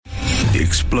The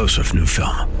explosive new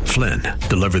film, Flynn,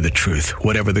 deliver the truth,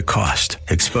 whatever the cost,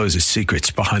 exposes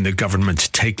secrets behind the government's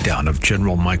takedown of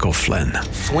General Michael Flynn.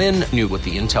 Flynn knew what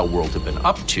the intel world had been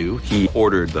up to. He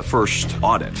ordered the first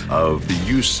audit of the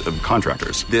use of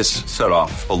contractors. This set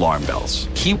off alarm bells.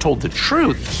 He told the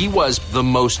truth. He was the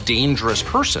most dangerous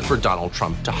person for Donald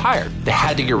Trump to hire. They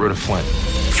had to get rid of Flynn.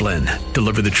 Flynn,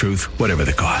 deliver the truth, whatever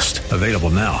the cost. Available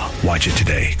now. Watch it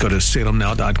today. Go to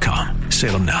salemnow.com.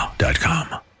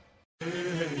 salemnow.com.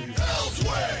 Elswick.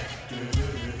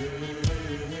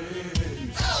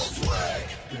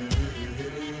 Elswick.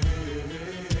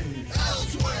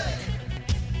 Elswick.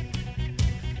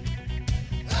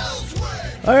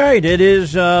 Elswick. All right, it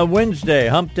is Wednesday,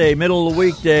 hump day, middle of the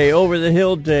weekday, over the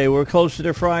hill day. We're closer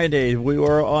to Friday. We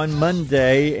were on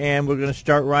Monday, and we're going to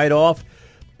start right off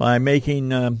by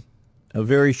making a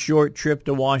very short trip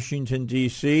to Washington,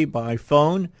 D.C. by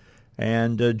phone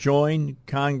and join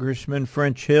Congressman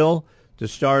French Hill to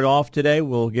start off today.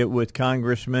 We'll get with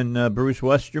Congressman Bruce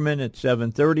Westerman at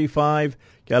 7:35.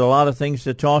 Got a lot of things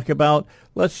to talk about.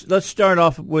 Let's start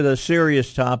off with a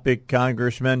serious topic,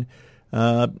 Congressman.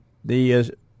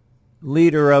 The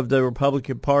leader of the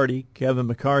Republican Party, Kevin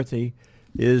McCarthy,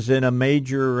 is in a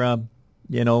major,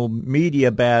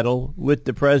 media battle with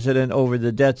the president over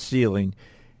the debt ceiling.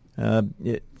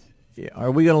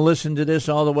 Are we going to listen to this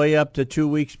all the way up to 2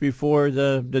 weeks before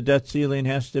the debt ceiling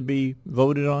has to be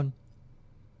voted on?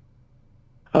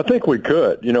 I think we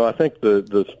could. I think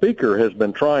the speaker has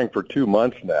been trying for 2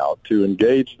 months now to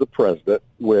engage the president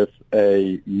with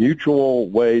a mutual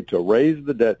way to raise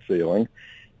the debt ceiling,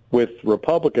 with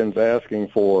Republicans asking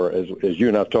for, as you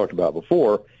and I've talked about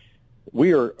before,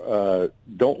 we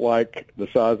don't like the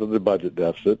size of the budget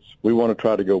deficits. We want to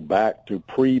try to go back to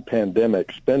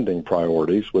pre-pandemic spending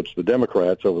priorities, which the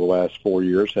Democrats over the last 4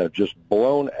 years have just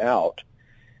blown out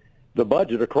the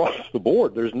budget across the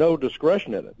board. There's no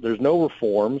discretion in it. There's no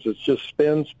reforms. It's just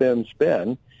spend, spend,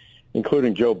 spend,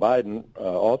 including Joe Biden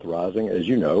authorizing, as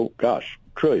you know,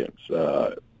 trillions,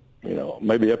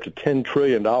 maybe up to $10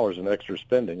 trillion in extra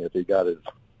spending if he got his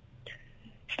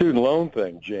student loan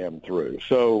thing jammed through.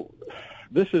 So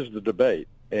this is the debate,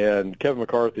 and Kevin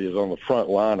McCarthy is on the front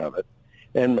line of it,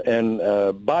 and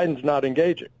Biden's not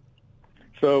engaging.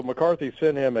 So McCarthy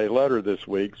sent him a letter this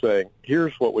week saying,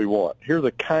 here's what we want. Here are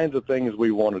the kinds of things we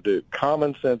want to do.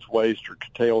 Common sense ways to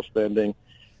curtail spending,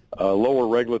 lower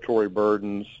regulatory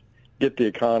burdens, get the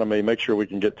economy, make sure we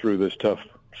can get through this tough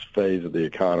phase of the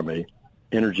economy,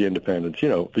 energy independence,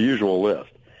 the usual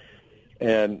list.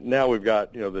 And now we've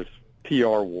got, this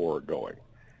PR war going.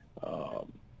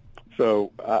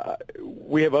 So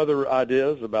we have other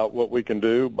ideas about what we can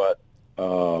do, but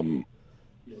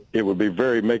it would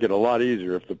make it a lot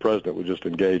easier if the president would just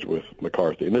engage with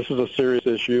McCarthy. And this is a serious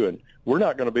issue, and we're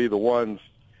not going to be the ones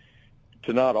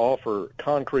to not offer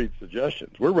concrete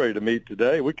suggestions. We're ready to meet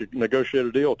today. We could negotiate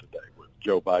a deal today with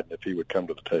Joe Biden if he would come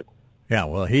to the table. Yeah,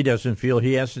 well, he doesn't feel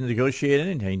he has to negotiate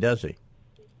anything, does he?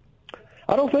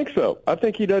 I don't think so. I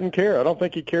think he doesn't care. I don't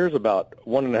think he cares about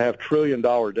 $1.5 trillion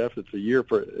deficits a year.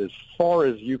 For as far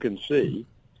as you can see,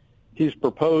 he's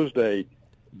proposed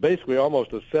basically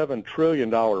almost a $7 trillion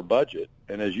budget.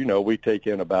 And as you know, we take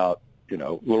in about, a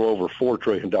little over $4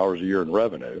 trillion a year in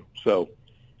revenue. So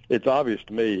it's obvious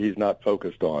to me he's not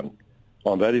focused on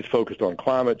that. He's focused on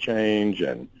climate change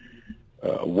and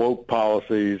woke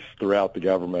policies throughout the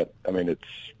government. I mean, it's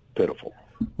pitiful.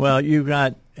 Well, you've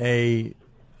got a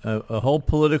whole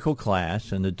political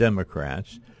class and the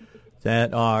Democrats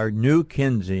that are new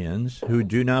Keynesians who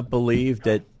do not believe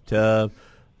that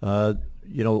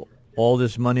all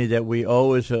this money that we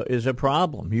owe is a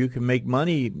problem. You can make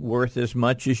money worth as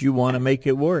much as you want to make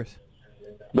it worth.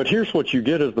 But here's what you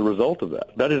get as the result of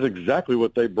that. That is exactly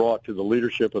what they brought to the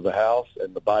leadership of the House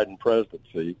and the Biden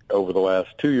presidency over the last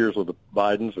 2 years with the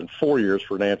Bidens and 4 years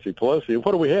for Nancy Pelosi. And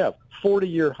what do we have?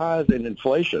 40-year highs in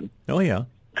inflation. Oh, yeah.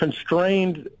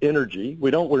 Constrained energy.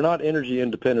 We're not energy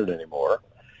independent anymore.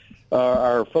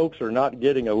 Our folks are not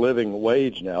getting a living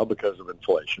wage now because of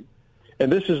inflation. And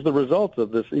this is the result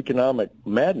of this economic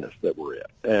madness that we're in.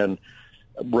 And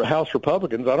House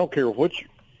Republicans, I don't care which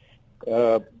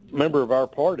member of our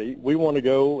party, we want to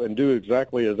go and do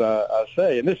exactly as I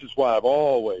say. And this is why I've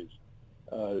always,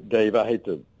 Dave, I hate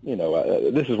to,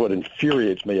 this is what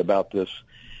infuriates me about this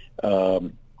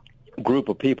group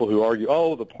of people who argue,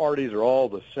 the parties are all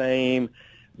the same.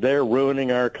 They're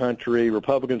ruining our country.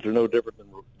 Republicans are no different than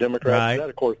Democrats. Right. That,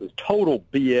 of course, is total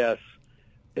BS,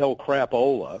 El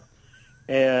Crapola.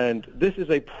 And this is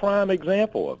a prime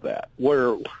example of that,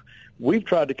 where we've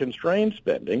tried to constrain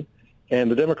spending, and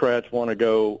the Democrats want to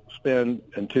go spend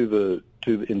into the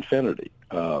infinity.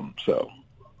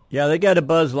 Yeah, they got a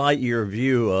Buzz Lightyear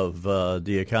view of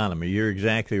the economy. You're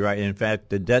exactly right. In fact,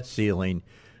 the debt ceiling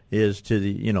is to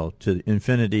to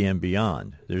infinity and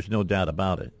beyond. There's no doubt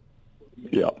about it.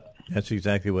 Yeah. That's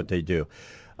exactly what they do.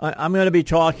 I'm going to be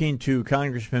talking to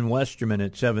Congressman Westerman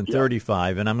at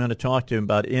 7:35, and I'm going to talk to him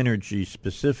about energy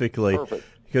specifically. Perfect.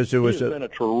 Because there was He's been a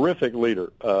terrific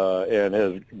leader and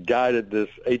has guided this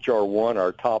H.R. 1,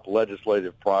 our top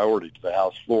legislative priority, to the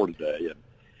House floor today. And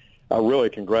I really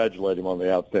congratulate him on the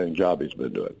outstanding job he's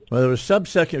been doing. Well, there was a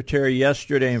subsecretary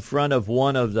yesterday in front of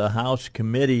one of the House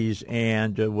committees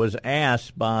and was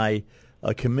asked by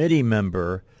a committee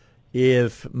member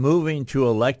if moving to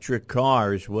electric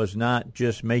cars was not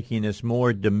just making us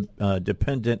more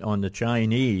dependent on the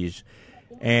Chinese.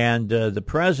 And the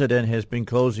president has been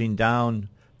closing down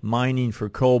mining for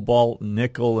cobalt and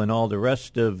nickel and all the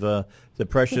rest of the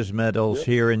precious metals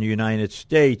here in the United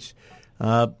States.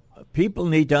 People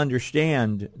need to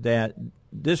understand that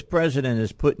this president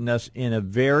is putting us in a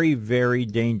very, very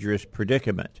dangerous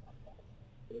predicament.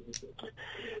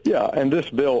 Yeah, and this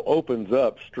bill opens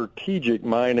up strategic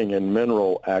mining and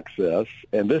mineral access,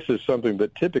 and this is something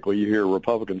that typically you hear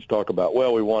Republicans talk about.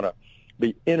 Well, we want to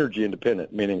be energy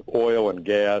independent, meaning oil and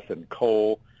gas and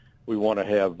coal. We want to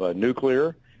have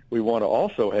nuclear. We want to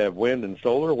also have wind and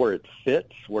solar where it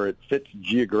fits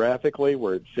geographically,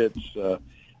 where it fits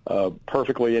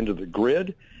perfectly into the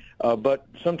grid. But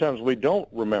sometimes we don't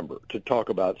remember to talk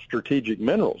about strategic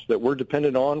minerals that we're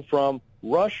dependent on from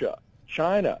Russia,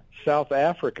 China, South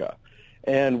Africa.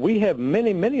 And we have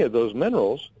many, many of those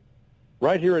minerals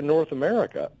right here in North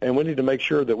America, and we need to make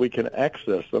sure that we can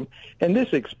access them. And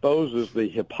this exposes the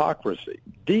hypocrisy,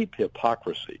 deep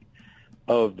hypocrisy,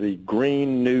 of the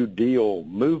Green New Deal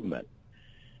movement,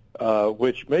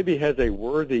 which maybe has a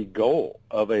worthy goal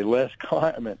of a less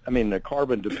a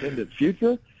carbon-dependent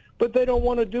future, but they don't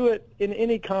want to do it in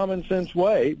any common sense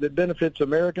way that benefits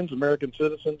Americans, American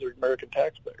citizens, or American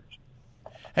taxpayers.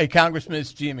 Hey, Congressman,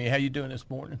 it's Jimmy. How you doing this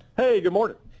morning? Hey, good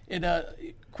morning. And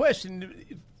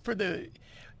question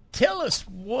tell us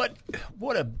what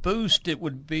a boost it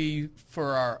would be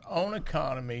for our own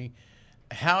economy,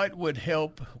 how it would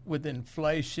help with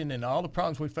inflation and all the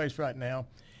problems we face right now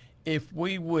if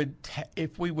we would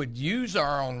use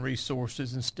our own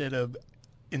resources instead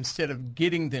of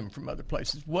getting them from other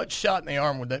places. What shot in the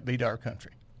arm would that be to our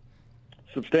country?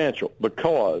 Substantial,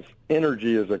 because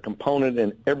energy is a component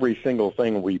in every single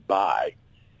thing we buy,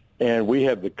 and we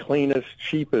have the cleanest,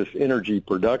 cheapest energy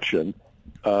production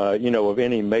of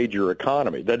any major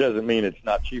economy. That doesn't mean it's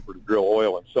not cheaper to drill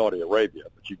oil in Saudi Arabia,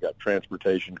 but you've got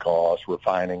transportation costs,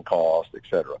 refining costs, et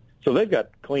cetera. So they've got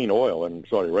clean oil in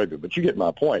Saudi Arabia, but you get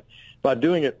my point. By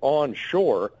doing it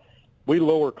onshore, we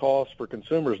lower costs for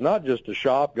consumers, not just to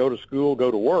shop, go to school,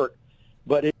 go to work,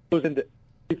 but it goes into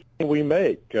everything we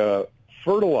make.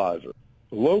 Fertilizer,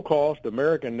 low-cost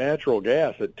American natural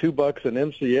gas at $2 an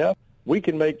MCF. We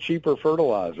can make cheaper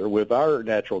fertilizer with our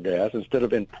natural gas instead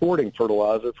of importing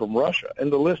fertilizer from Russia.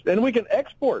 And we can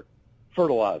export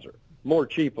fertilizer more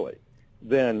cheaply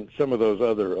than some of those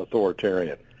other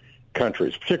authoritarian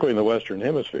countries, particularly in the Western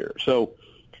Hemisphere. So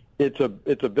it's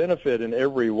a benefit in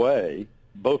every way,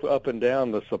 both up and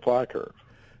down the supply curve.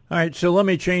 All right, so let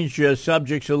me change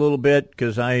subjects a little bit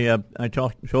because I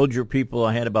told your people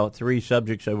I had about 3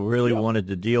 subjects I really wanted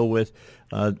to deal with.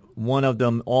 One of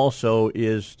them also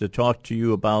is to talk to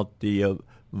you about the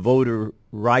voter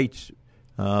rights,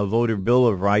 voter Bill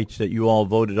of Rights that you all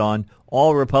voted on.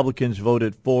 All Republicans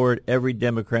voted for it. Every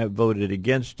Democrat voted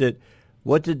against it.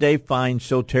 What did they find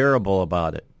so terrible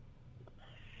about it?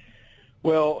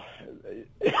 Well,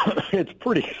 it's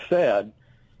pretty sad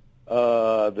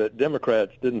that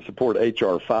Democrats didn't support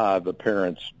H.R. 5, the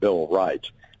Parents' Bill of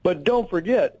Rights. But don't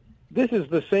forget, this is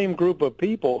the same group of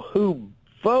people who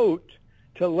vote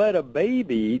to let a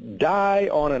baby die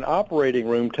on an operating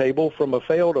room table from a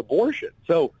failed abortion.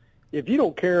 So if you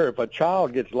don't care if a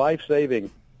child gets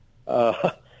life-saving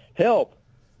help,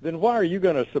 then why are you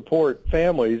going to support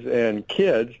families and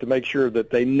kids to make sure that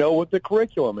they know what the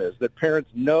curriculum is, that parents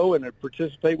know and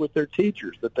participate with their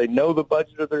teachers, that they know the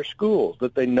budget of their schools,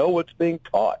 that they know what's being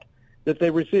taught, that they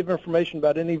receive information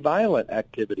about any violent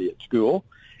activity at school?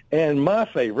 And my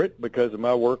favorite, because of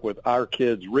my work with Our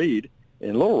Kids Read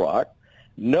in Little Rock,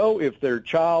 know if their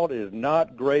child is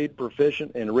not grade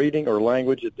proficient in reading or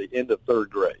language at the end of 3rd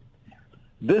grade.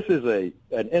 This is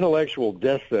an intellectual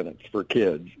death sentence for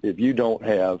kids if you don't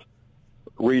have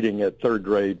reading at 3rd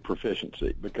grade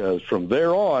proficiency, because from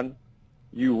there on,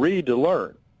 you read to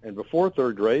learn. And before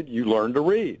 3rd grade, you learn to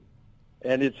read.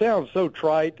 And it sounds so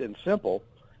trite and simple,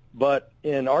 But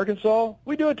in Arkansas,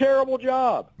 we do a terrible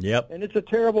job. Yep. And it's a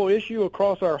terrible issue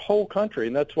across our whole country,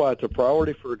 and that's why it's a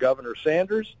priority for Governor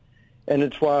Sanders, and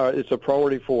it's why it's a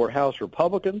priority for House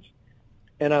Republicans.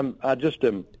 And I just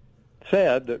am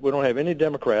sad that we don't have any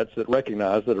Democrats that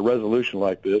recognize that a resolution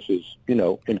like this is,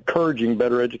 encouraging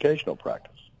better educational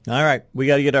practice. All right, we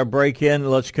got to get our break in.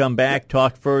 Let's come back,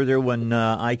 talk further when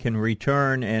I can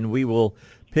return, and we will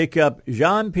pick up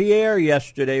Jean-Pierre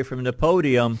yesterday from the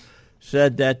podium.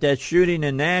 Said that shooting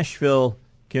in Nashville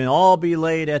can all be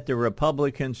laid at the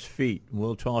Republicans' feet.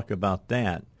 We'll talk about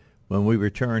that when we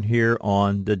return here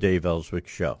on the Dave Elswick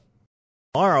Show.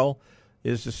 Tomorrow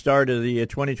is the start of the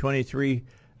 2023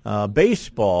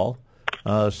 baseball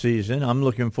season. I'm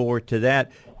looking forward to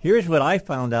that. Here's what I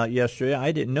found out yesterday.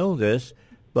 I didn't know this,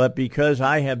 but because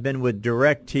I have been with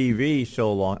DirecTV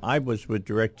so long, I was with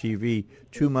DirecTV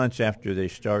 2 months after they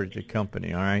started the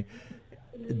company, all right?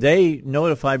 They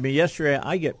notified me yesterday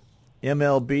I get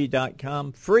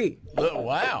MLB.com free. Oh,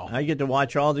 wow. I get to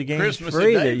watch all the games Christmas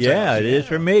free. Day It is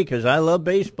for me because I love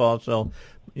baseball. So,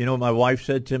 my wife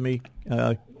said to me,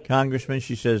 Congressman,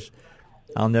 she says,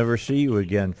 I'll never see you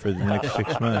again for the next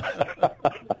 6 months.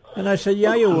 And I said,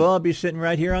 yeah, you will. I'll be sitting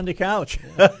right here on the couch.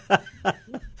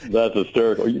 That's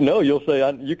hysterical. You'll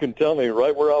say, you can tell me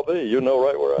right where I'll be. You'll know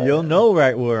right where I am. You'll know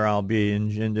right where I'll be,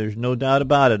 and there's no doubt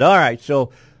about it. All right,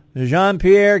 so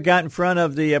Jean-Pierre got in front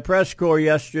of the press corps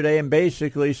yesterday and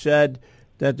basically said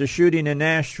that the shooting in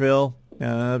Nashville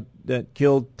that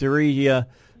killed three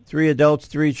adults,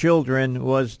 3 children,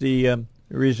 was the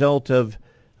result of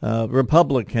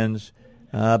Republicans.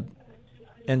 And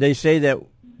they say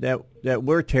that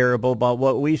we're terrible about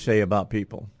what we say about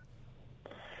people.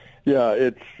 Yeah,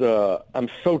 I'm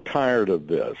so tired of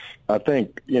this. I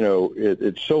think,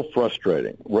 it's so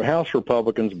frustrating. House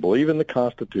Republicans believe in the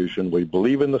Constitution. We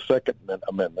believe in the Second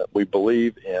Amendment. We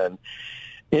believe in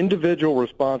individual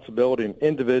responsibility and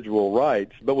individual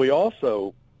rights, but we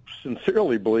also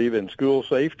sincerely believe in school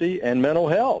safety and mental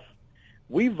health.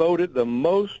 We voted the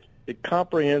most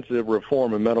comprehensive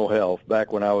reform in mental health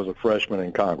back when I was a freshman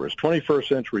in Congress, 21st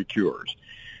Century Cures.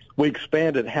 We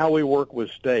expanded how we work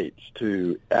with states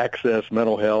to access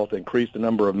mental health, increase the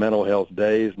number of mental health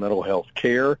days, mental health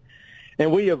care,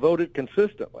 and we have voted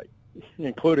consistently,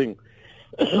 including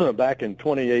back in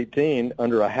 2018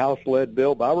 under a House-led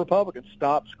bill by Republicans,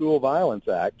 Stop School Violence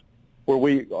Act, where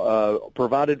we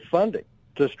provided funding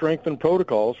to strengthen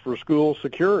protocols for school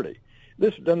security.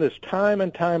 This has done this time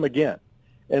and time again.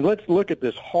 And let's look at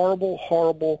this horrible,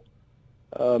 horrible,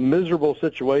 miserable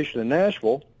situation in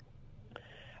Nashville.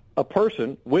 A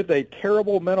person with a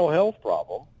terrible mental health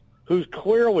problem who's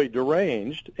clearly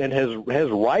deranged and has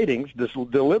writings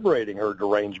deliberating her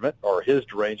derangement or his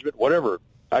derangement, whatever.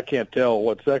 I can't tell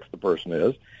what sex the person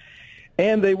is.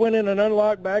 And they went in an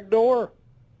unlocked back door.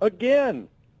 Again,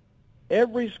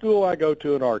 every school I go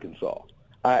to in Arkansas,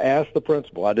 I asked the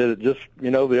principal. I did it just,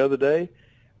 the other day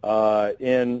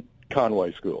in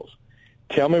Conway schools.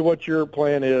 Tell me what your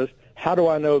plan is. How do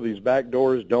I know these back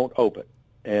doors don't open?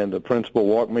 And the principal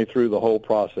walked me through the whole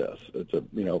process. It's a,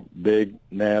 big,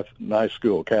 nice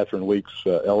school, Catherine Weeks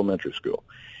Elementary School.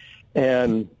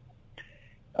 And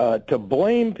to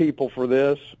blame people for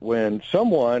this when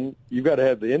you've got to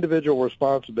have the individual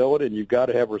responsibility and you've got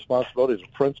to have responsibility as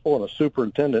a principal and a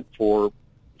superintendent for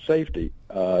safety.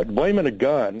 Blaming a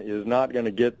gun is not going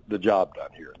to get the job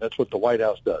done here. That's what the White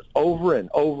House does over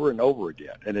and over and over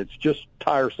again. And it's just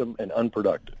tiresome and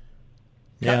unproductive.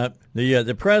 Yeah,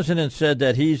 the president said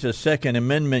that he's a Second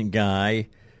Amendment guy,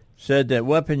 said that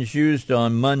weapons used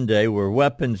on Monday were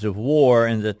weapons of war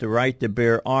and that the right to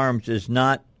bear arms is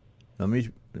not, I'm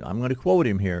going to quote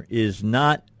him here, is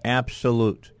not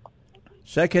absolute.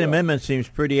 Second Amendment seems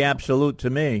pretty absolute to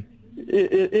me.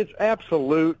 It's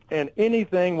absolute, and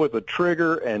anything with a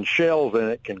trigger and shells in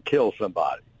it can kill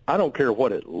somebody. I don't care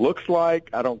what it looks like.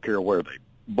 I don't care where they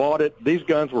bought it. These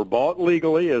guns were bought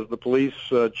legally, as the police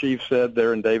chief said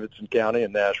there in Davidson County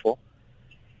in Nashville.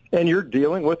 And you're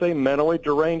dealing with a mentally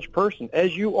deranged person,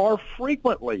 as you are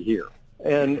frequently here.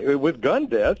 And with gun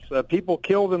deaths, people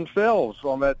kill themselves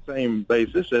on that same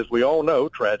basis, as we all know,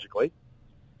 tragically.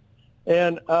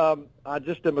 And I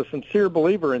just am a sincere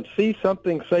believer in see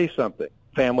something, say something.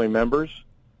 Family members,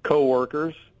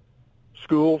 coworkers,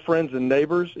 school, friends, and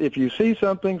neighbors. If you see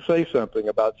something, say something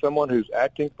about someone who's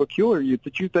acting peculiar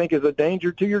that you think is a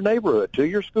danger to your neighborhood, to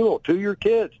your school, to your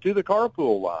kids, to the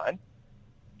carpool line.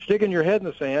 Sticking your head in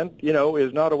the sand,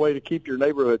 is not a way to keep your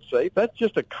neighborhood safe. That's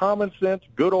just a common sense,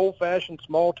 good old-fashioned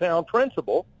small-town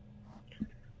principle.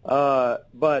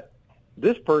 But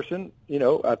this person,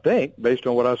 I think, based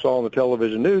on what I saw on the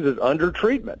television news, is under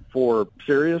treatment for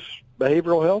serious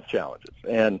behavioral health challenges.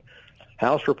 And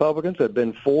House Republicans have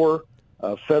been for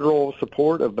federal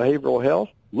support of behavioral health.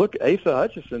 Look, Asa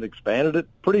Hutchinson expanded it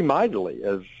pretty mightily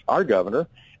as our governor,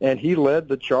 and he led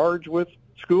the charge with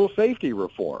school safety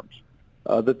reforms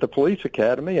that the police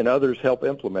academy and others help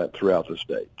implement throughout the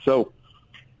state. So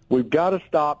we've got to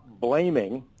stop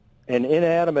blaming an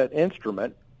inanimate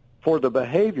instrument for the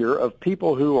behavior of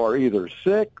people who are either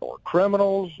sick or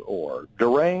criminals or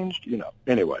deranged.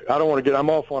 Anyway, I don't want to I'm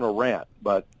off on a rant,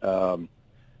 but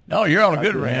no, you're on a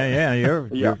good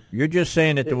rant. Yeah, you're just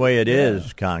saying it the way it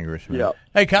is, Congressman. Yeah.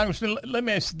 Hey, Congressman, let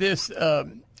me ask you this.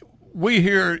 We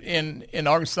here in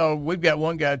Arkansas, we've got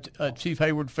one guy, Chief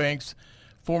Hayward Finks,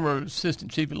 former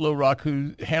assistant chief at Little Rock,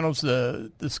 who handles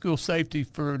the school safety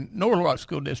for North Little Rock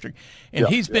School District. And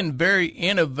he's been very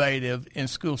innovative in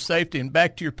school safety. And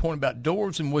back to your point about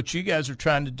doors and what you guys are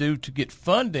trying to do to get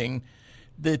funding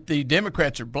that the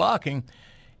Democrats are blocking,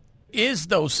 is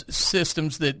those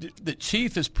systems that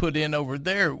Chief has put in over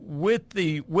there with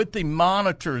the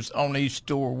monitors on each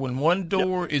door. When one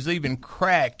door is even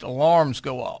cracked, alarms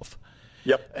go off.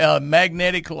 Yep.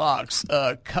 Magnetic locks,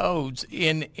 codes.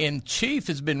 And Chief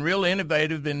has been real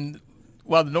innovative. And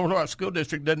while the North Little Rock School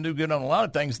District doesn't do good on a lot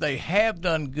of things, they have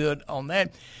done good on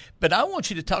that. But I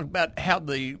want you to talk about how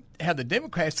the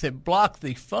Democrats have blocked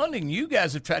the funding you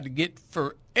guys have tried to get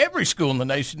for every school in the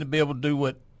nation to be able to do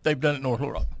what they've done at North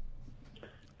Little Rock.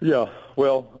 Yeah,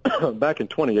 well, back in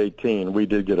 2018, we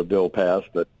did get a bill passed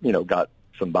that, got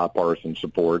some bipartisan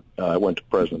support. It went to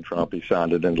President Trump. He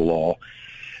signed it into law.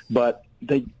 But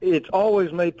it's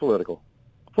always made political.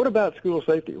 What about school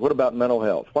safety? What about mental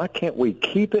health? Why can't we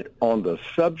keep it on the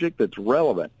subject that's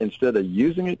relevant instead of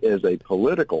using it as a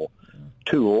political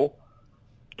tool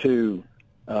to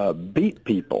beat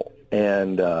people?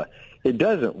 And it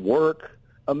doesn't work.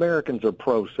 Americans are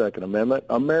pro-Second Amendment.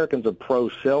 Americans are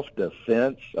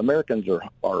pro-self-defense. Americans are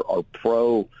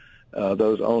pro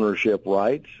those ownership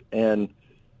rights. And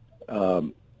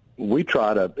we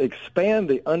try to expand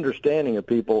the understanding of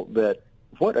people that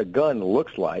what a gun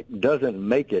looks like doesn't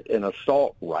make it an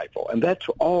assault rifle. And that's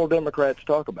all Democrats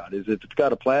talk about, is if it's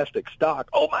got a plastic stock,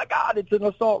 oh, my God, it's an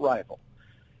assault rifle.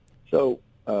 So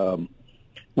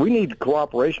we need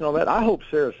cooperation on that. I hope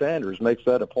Sarah Sanders makes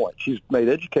that a point. She's made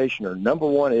education her number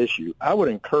one issue. I would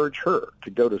encourage her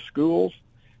to go to schools,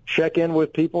 check in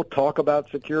with people, talk about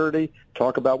security,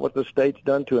 talk about what the state's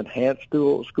done to enhance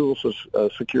school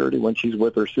security when she's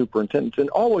with her superintendents, and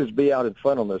always be out in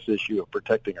front on this issue of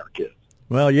protecting our kids.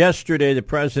 Well, yesterday the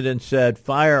president said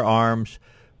firearms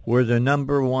were the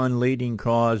number one leading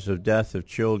cause of death of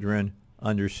children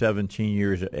under 17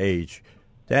 years of age.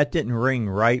 That didn't ring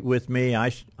right with me.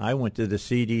 I went to the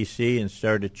CDC and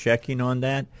started checking on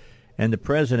that, and the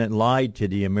president lied to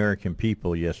the American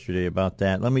people yesterday about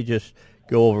that. Let me just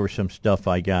go over some stuff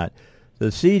I got. The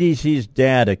CDC's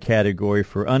data category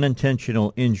for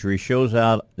unintentional injury shows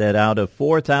that out of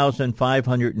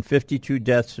 4,552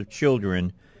 deaths of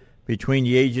children between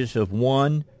the ages of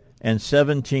 1 and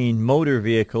 17, motor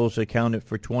vehicles accounted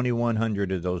for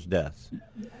 2,100 of those deaths.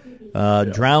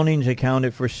 Drownings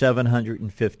accounted for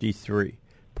 753.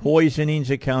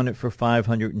 Poisonings accounted for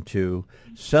 502.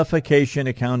 Suffocation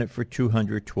accounted for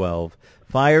 212.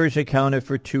 Fires accounted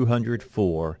for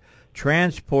 204.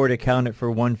 Transport accounted for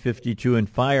 152, and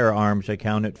firearms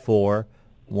accounted for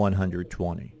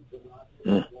 120.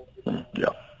 Yeah.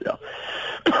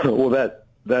 Well,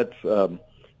 that's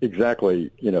exactly,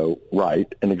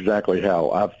 right, and exactly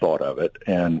how I've thought of it.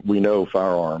 And we know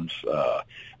firearms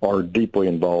are deeply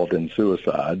involved in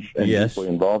suicides, and deeply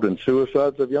involved in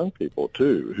suicides of young people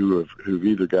too, who've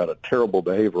either got a terrible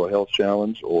behavioral health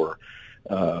challenge or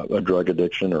a drug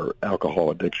addiction or alcohol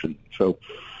addiction. So,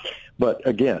 but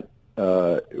again,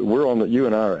 you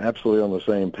and I are absolutely on the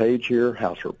same page here.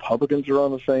 House Republicans are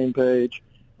on the same page,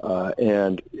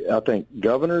 and I think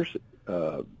governors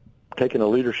taking a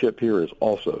leadership here is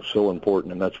also so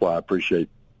important, and that's why I appreciate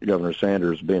Governor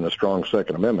Sanders being a strong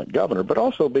Second Amendment governor, but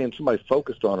also being somebody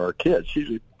focused on our kids.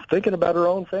 She's thinking about her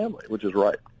own family, which is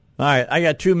right. All right, I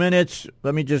got 2 minutes.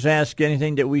 Let me just ask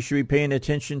anything that we should be paying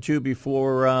attention to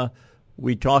before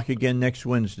we talk again next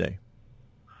Wednesday.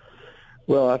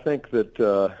 Well, I think that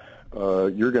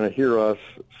you're going to hear us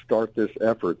start this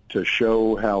effort to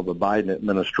show how the Biden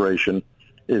administration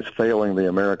is failing the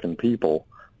American people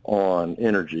on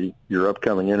energy. Your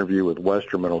upcoming interview with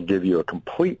Westerman will give you a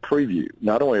complete preview,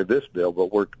 not only of this bill, but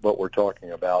what we're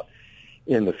talking about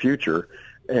in the future.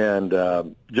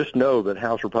 And just know that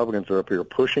House Republicans are up here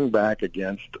pushing back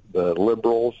against the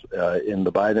liberals in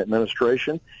the Biden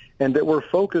administration, and that we're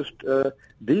focused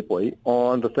deeply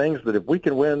on the things that if we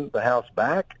can win the House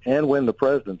back and win the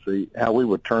presidency, how we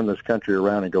would turn this country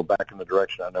around and go back in the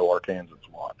direction I know Arkansans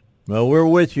want. Well, we're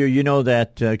with you. You know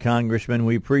that, Congressman.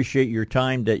 We appreciate your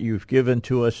time that you've given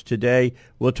to us today.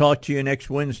 We'll talk to you next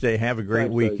Wednesday. Have a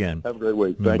great weekend. Have a great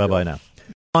week. Thank Bye-bye now.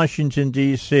 Washington,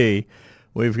 D.C.,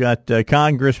 we've got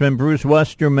Congressman Bruce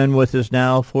Westerman with us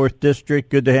now, 4th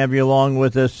District. Good to have you along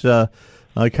with us,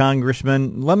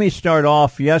 Congressman. Let me start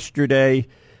off. Yesterday,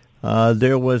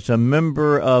 there was a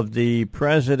member of the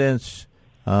president's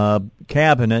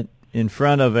cabinet in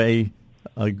front of a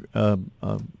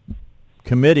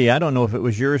committee. I don't know if it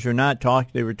was yours or not.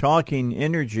 They were talking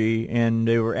energy, and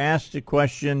they were asked a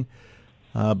question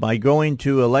by going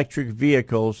to electric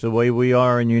vehicles the way we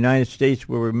are in the United States,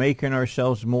 where we're making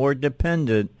ourselves more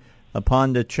dependent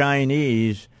upon the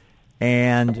Chinese,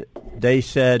 and they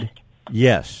said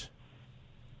yes.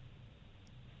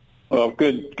 Well,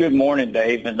 good morning,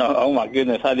 Dave. And oh my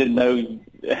goodness, I didn't know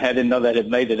that it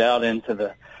made it out into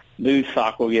the news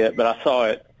cycle yet, but I saw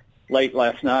it late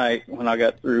last night when I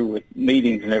got through with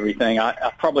meetings and everything.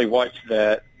 I probably watched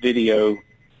that video,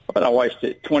 but I watched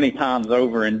it 20 times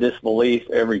over in disbelief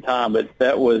every time. But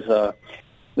that was the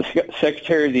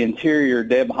Secretary of the Interior,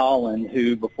 Deb Haaland,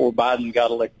 who before Biden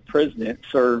got elected president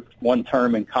served one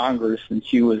term in Congress, and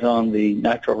she was on the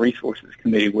Natural Resources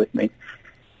Committee with me.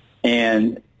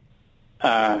 And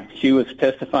she was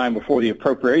testifying before the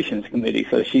Appropriations Committee,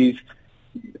 so she's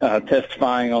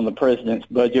testifying on the president's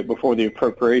budget before the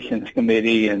Appropriations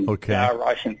Committee, and Guy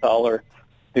Reichenthaler,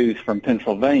 who's from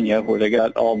Pennsylvania, where they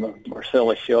got all the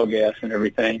Marcellus shale gas and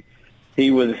everything,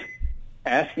 he was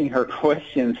asking her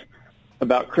questions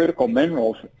about critical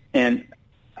minerals, and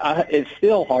it's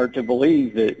still hard to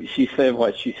believe that she said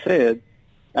what she said.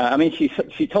 I mean,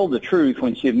 she told the truth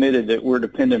when she admitted that we're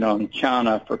dependent on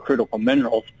China for critical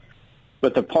minerals,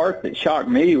 but the part that shocked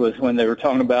me was when they were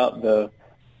talking about the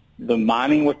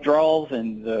mining withdrawals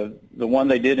and the one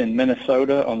they did in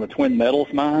Minnesota on the Twin Metals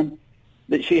mine,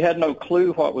 that she had no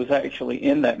clue what was actually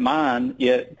in that mine,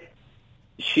 yet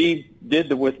she did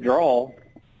the withdrawal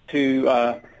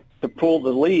to pull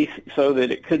the lease so that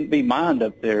it couldn't be mined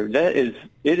up there. It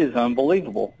is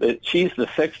unbelievable that she's the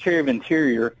Secretary of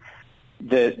Interior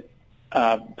that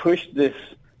pushed this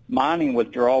mining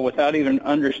withdrawal without even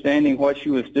understanding what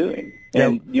she was doing. Yep.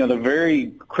 And, the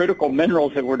very critical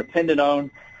minerals that we're dependent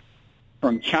on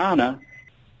from China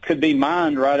could be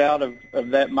mined right out of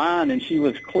that mine, and she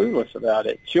was clueless about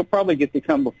it. She'll probably get to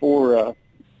come before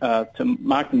to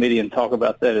my committee and talk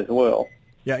about that as well.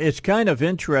 Yeah, it's kind of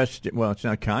interesting. Well, it's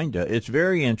not kind of. It's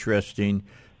very interesting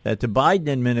that the Biden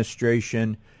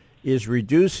administration is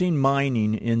reducing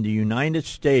mining in the United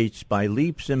States by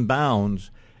leaps and bounds.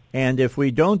 And if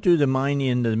we don't do the mining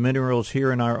and the minerals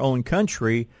here in our own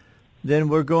country, then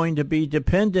we're going to be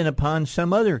dependent upon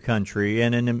some other country.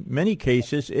 And in many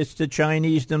cases, it's the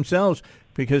Chinese themselves,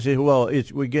 because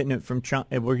we're getting it from China,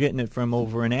 we're getting it from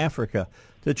over in Africa.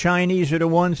 The Chinese are the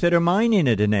ones that are mining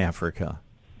it in Africa.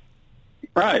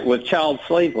 Right, with child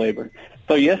slave labor.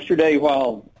 So yesterday,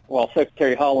 while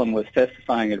Secretary Haaland was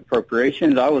testifying at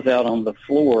Appropriations, I was out on the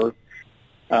floor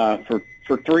for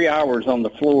 3 hours on the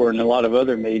floor and a lot of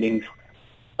other meetings.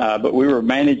 But we were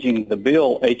managing the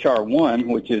bill, H.R. 1,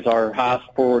 which is our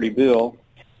highest priority bill,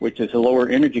 which is the Lower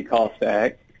Energy Cost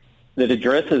Act, that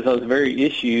addresses those very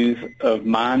issues of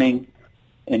mining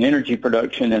and energy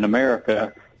production in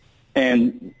America.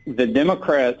 And the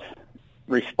Democrats'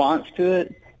 response to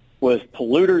it was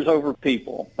polluters over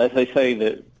people. As they say,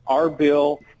 that our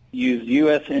bill used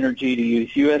U.S. energy to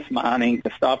use U.S. mining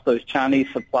to stop those Chinese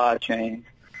supply chains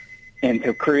and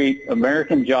to create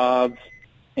American jobs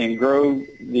and grow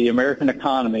the American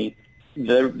economy.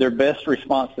 Their best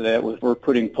response to that was, we're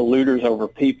putting polluters over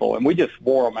people. And we just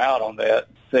wore them out on that,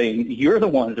 saying, you're the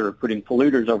ones that are putting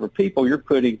polluters over people. You're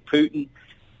putting Putin,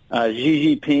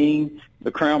 Xi Jinping,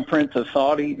 the Crown Prince of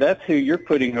Saudi. That's who you're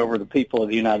putting over the people of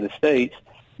the United States.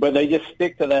 But they just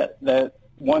stick to that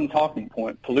one talking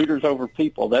point, polluters over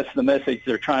people. That's the message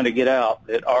they're trying to get out,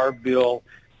 that our bill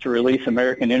to release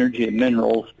American energy and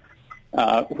minerals,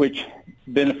 which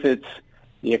benefits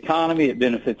the economy, it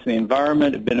benefits the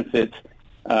environment, it benefits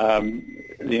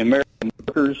the American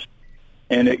workers,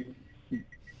 and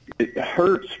it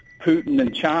hurts Putin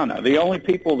and China. The only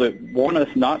people that want us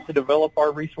not to develop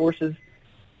our resources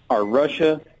are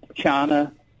Russia,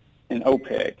 China, and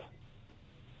OPEC.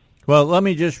 Well, let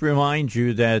me just remind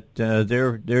you that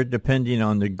they're depending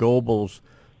on the global's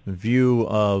view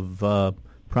of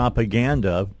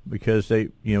propaganda, because they,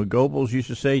 Goebbels used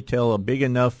to say, tell a big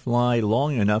enough lie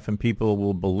long enough and people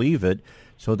will believe it.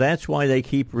 So that's why they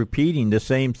keep repeating the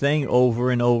same thing over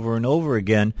and over and over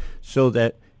again, so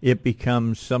that it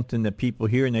becomes something that people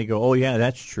hear and they go, oh, yeah,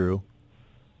 that's true.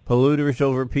 Polluters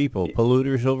over people,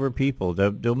 polluters over people.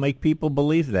 They'll make people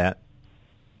believe that.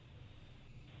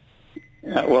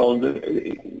 Well,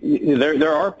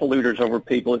 there are polluters over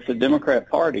people. It's the Democrat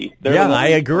Party. They're I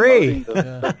agree.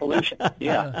 The pollution.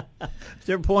 Yeah.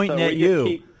 They're pointing So at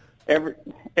you.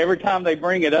 Every time they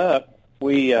bring it up,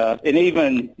 I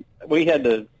had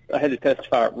to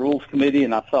testify at Rules Committee,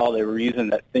 and I saw they were using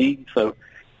that theme. So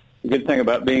the good thing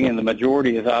about being in the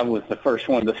majority is I was the first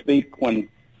one to speak when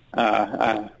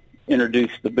I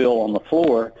introduced the bill on the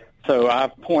floor. So I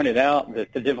pointed out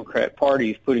that the Democrat Party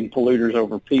is putting polluters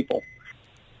over people.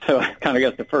 So I kind of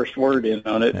got the first word in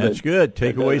on it. That's good.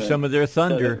 Take away some of their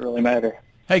thunder. Doesn't really matter.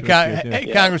 Hey,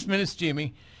 Congressman, it's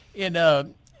Jimmy.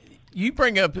 And you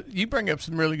bring up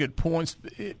some really good points.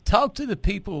 Talk to the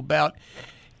people about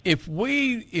if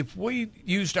we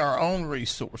used our own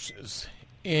resources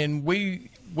and we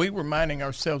were mining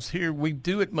ourselves here, we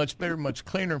do it much better, much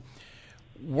cleaner.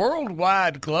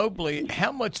 Worldwide, globally,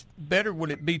 how much better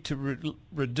would it be to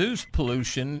reduce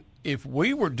pollution if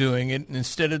we were doing it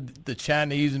instead of the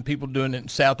Chinese and people doing it in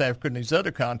South Africa and these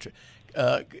other continents?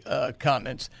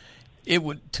 It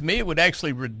would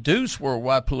actually reduce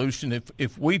worldwide pollution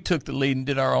if we took the lead and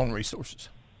did our own resources.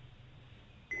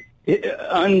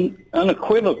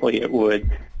 Unequivocally, it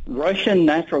would. Russian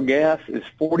natural gas is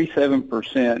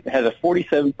 47%, has a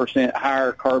 47%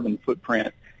 higher carbon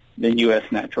footprint than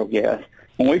U.S. natural gas.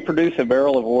 When we produce a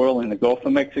barrel of oil in the Gulf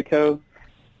of Mexico,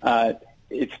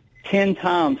 it's 10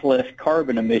 times less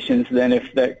carbon emissions than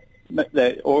if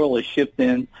that oil is shipped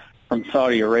in from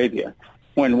Saudi Arabia.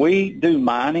 When we do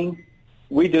mining,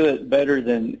 we do it better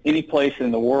than any place in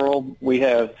the world. We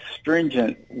have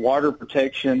stringent water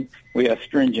protection. We have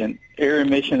stringent air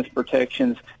emissions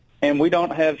protections, and we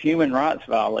don't have human rights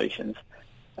violations.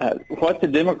 What the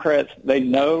Democrats, they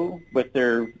know, but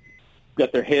they're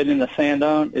got their head in the sand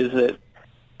on, is that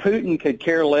Putin could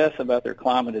care less about their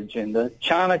climate agenda.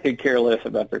 China could care less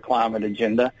about their climate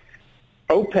agenda.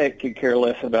 OPEC could care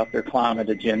less about their climate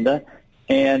agenda.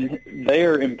 And they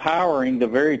are empowering the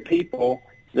very people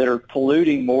that are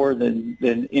polluting more than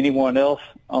anyone else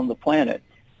on the planet.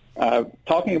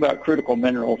 Talking about critical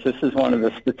minerals, this is one of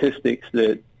the statistics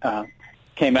that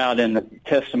came out in the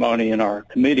testimony in our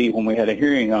committee when we had a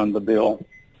hearing on the bill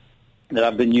that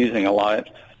I've been using a lot.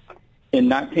 In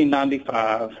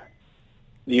 1995,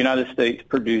 the United States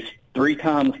produced 3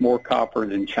 times more copper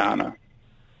than China.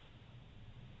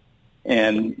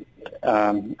 And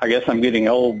I guess I'm getting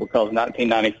old because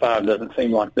 1995 doesn't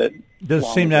seem like that.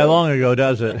 Doesn't seem that long ago,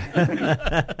 does it?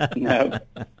 No.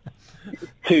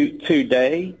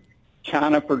 Today,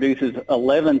 China produces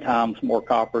 11 times more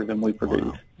copper than we produce.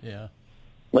 Wow. Yeah.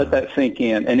 Let that sink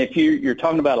in. And if you're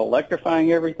talking about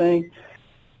electrifying everything,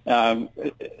 the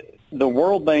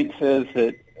World Bank says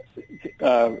that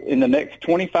in the next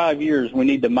 25 years, we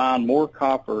need to mine more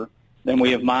copper than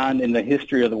we have mined in the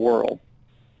history of the world.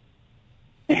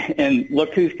 And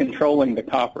look who's controlling the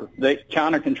copper.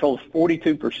 China controls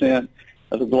 42%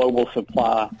 of the global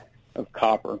supply of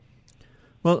copper.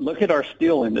 Well, look at our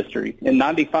steel industry. In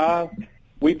 95,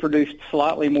 we produced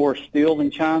slightly more steel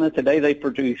than China. Today, they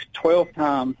produce 12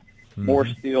 times more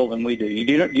steel than we do.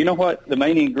 You know what the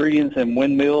main ingredients in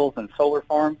windmills and solar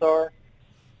farms are?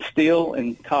 Steel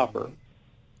and copper.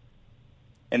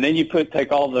 And then you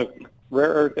take all the rare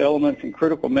earth elements and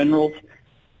critical minerals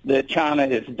that China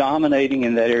is dominating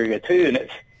in that area too. And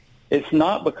it's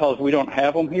not because we don't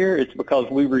have them here. It's because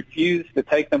we refuse to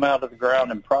take them out of the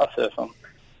ground and process them,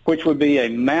 which would be a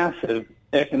massive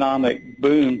economic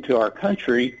boom to our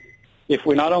country if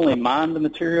we not only mined the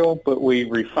material, but we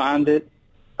refined it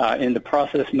into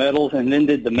processed metals and then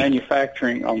did the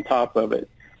manufacturing on top of it.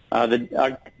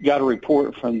 I got a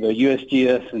report from the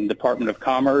USGS and Department of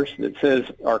Commerce that says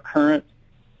our current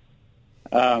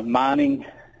mining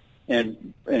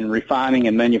and refining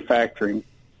and manufacturing,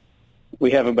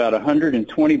 we have about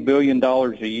 $120 billion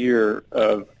a year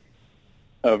of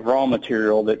raw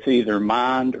material that's either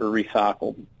mined or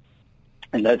recycled,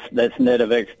 and that's net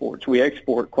of exports. We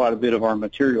export quite a bit of our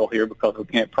material here because we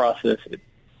can't process it.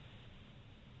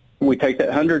 We take that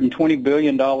 $120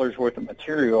 billion worth of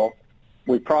material,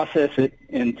 we process it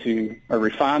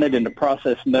refine it into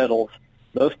processed metals.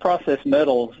 Those processed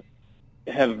metals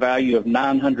have a value of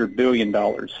 $900 billion.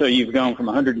 So you've gone from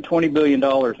 $120 billion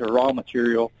of raw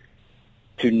material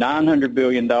to $900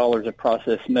 billion of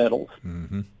processed metals.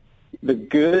 Mm-hmm. The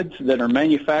goods that are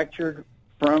manufactured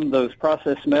from those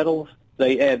processed metals,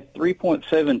 they add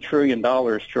 $3.7 trillion to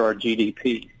our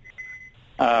GDP.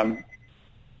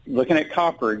 Looking at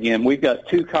copper again, we've got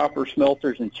 2 copper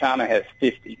smelters and China has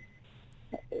 50.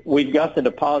 We've got the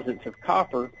deposits of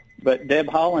copper, but Deb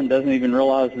Haaland doesn't even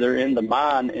realize they're in the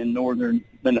mine in northern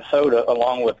Minnesota,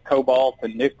 along with cobalt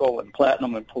and nickel and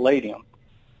platinum and palladium.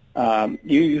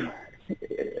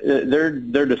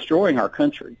 They're destroying our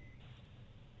country.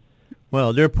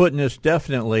 Well, they're putting us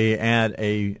definitely at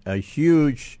a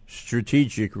huge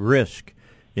strategic risk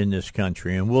in this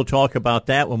country, and we'll talk about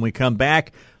that when we come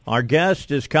back. Our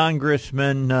guest is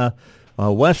Congressman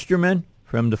Westerman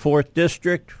from the 4th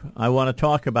District. I want to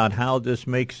talk about how this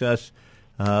makes us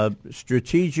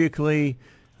strategically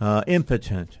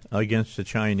impotent against the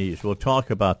Chinese. We'll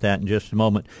talk about that in just a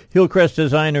moment. Hillcrest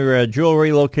Designer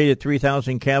Jewelry, located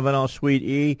 3000 Kavanaugh Suite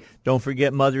E. Don't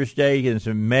forget Mother's Day is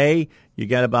in May. You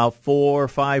got about 4 or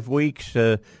 5 weeks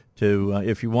to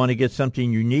if you want to get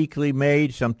something uniquely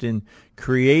made, something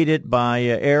created by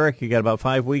Eric. You got about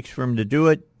 5 weeks for him to do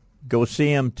it. Go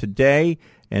see him today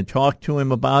and talk to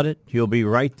him about it. He'll be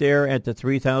right there at the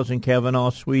 3000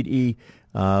 Kavanaugh Suite E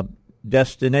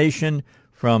destination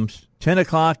from 10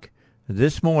 o'clock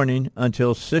this morning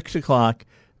until 6 o'clock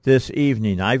this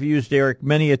evening. I've used Eric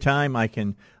many a time. I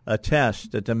can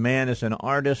attest that the man is an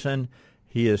artisan.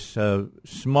 He is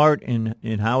smart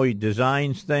in how he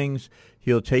designs things.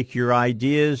 He'll take your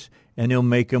ideas and he'll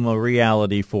make them a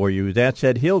reality for you. That's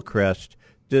at Hillcrest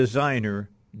Designer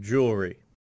Jewelry.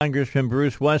 Congressman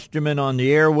Bruce Westerman on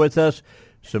the air with us.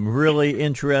 Some really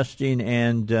interesting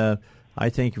and I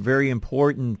think very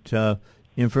important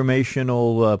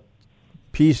informational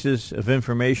pieces of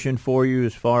information for you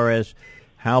as far as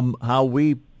how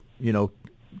we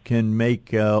can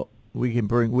make we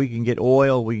can get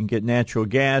oil, we can get natural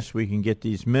gas, we can get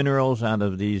these minerals out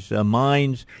of these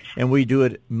mines, and we do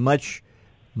it much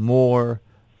more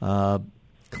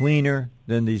cleaner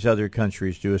than these other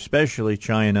countries do, especially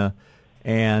China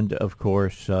and of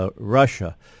course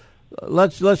Russia.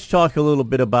 Let's talk a little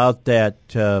bit about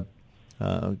that,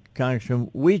 Congressman.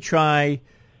 We try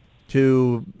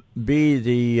to be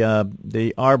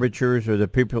the arbiters or the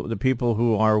people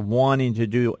who are wanting to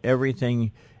do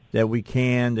everything that we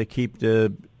can to keep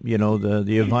the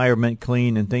environment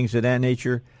clean and things of that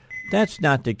nature. That's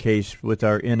not the case with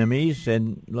our enemies,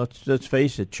 and let's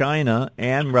face it, China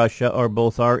and Russia are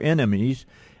both our enemies,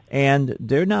 and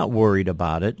they're not worried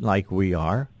about it like we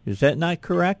are. Is that not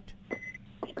correct?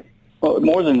 Well,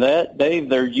 more than that, Dave,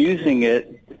 they're using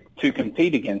it to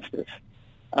compete against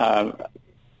us.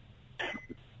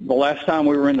 The last time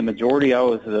we were in the majority, I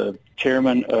was the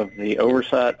chairman of the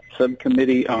Oversight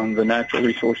Subcommittee on the Natural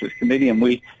Resources Committee, and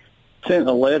we sent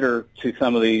a letter to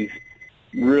some of these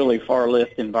really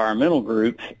far-left environmental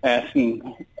groups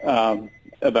asking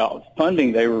about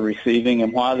funding they were receiving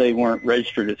and why they weren't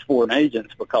registered as foreign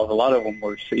agents, because a lot of them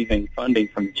were receiving funding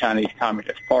from the Chinese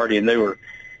Communist Party, and they were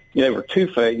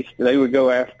two-faced. They would go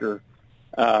after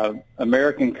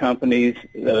American companies,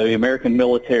 the American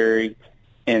military,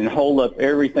 and hold up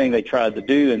everything they tried to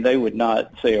do, and they would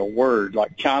not say a word.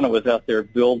 Like China was out there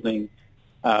building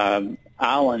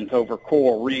islands over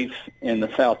coral reefs in the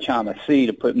South China Sea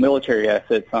to put military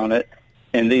assets on it,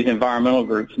 and these environmental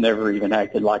groups never even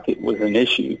acted like it was an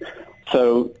issue.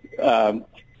 So,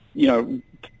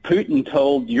 Putin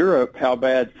told Europe how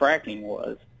bad fracking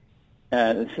was.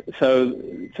 So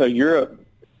Europe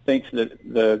thinks that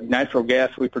the natural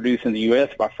gas we produce in the U.S.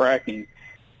 by fracking,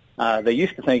 they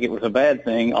used to think it was a bad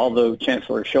thing, although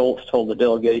Chancellor Scholz told the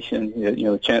delegation,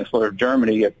 the Chancellor of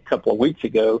Germany a couple of weeks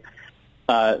ago,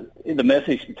 the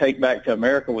message to take back to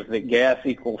America was that gas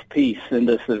equals peace. Send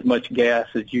us as much gas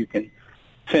as you can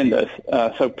send us.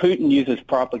 So Putin uses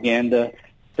propaganda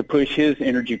to push his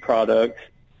energy products.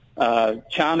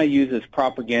 China uses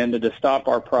propaganda to stop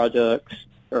our projects,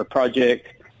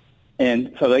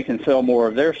 and so they can sell more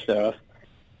of their stuff.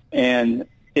 And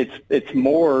it's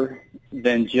more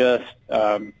than just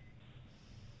the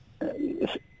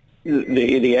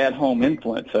at-home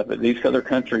influence of it. These other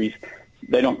countries,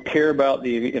 they don't care about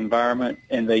the environment,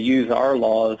 and they use our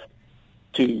laws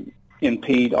to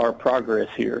impede our progress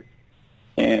here.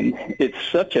 And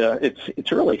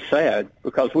it's really sad,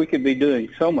 because we could be doing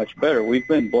so much better. We've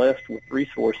been blessed with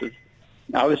resources.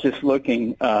 I was just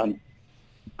looking. While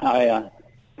I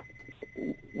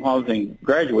was in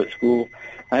graduate school,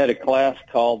 I had a class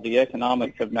called The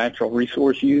Economics of Natural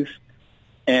Resource Use,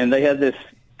 and they had this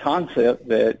concept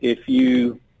that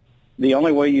the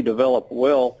only way you develop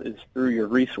wealth is through your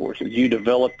resources. You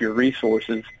develop your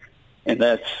resources, and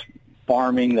that's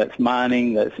farming, that's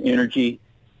mining, that's energy,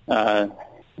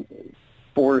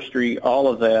 forestry, all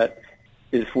of that.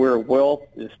 is where wealth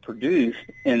is produced,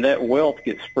 and that wealth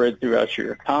gets spread throughout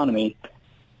your economy.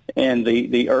 And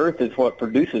the earth is what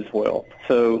produces wealth.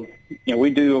 So, we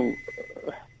do,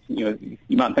 you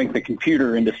might think the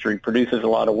computer industry produces a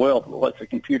lot of wealth, but what's the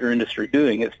computer industry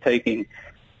doing? It's taking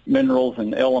minerals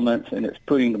and elements and it's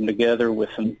putting them together with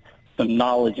some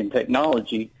knowledge and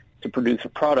technology to produce a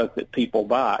product that people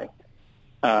buy.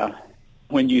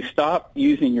 When you stop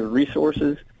using your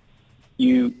resources,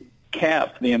 you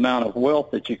cap the amount of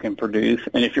wealth that you can produce.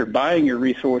 And if you're buying your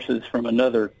resources from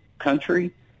another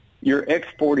country, you're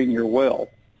exporting your wealth.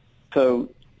 So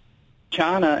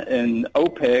China and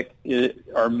OPEC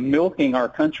are milking our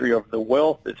country of the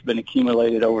wealth that's been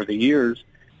accumulated over the years,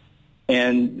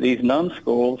 and these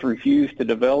numbskulls refuse to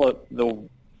develop the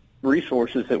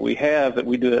resources that we have, that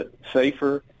we do it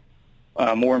safer,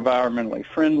 more environmentally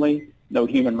friendly, no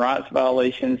human rights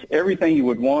violations, everything you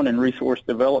would want in resource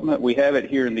development. We have it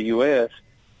here in the U.S.,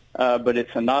 but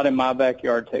it's a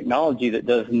not-in-my-backyard technology that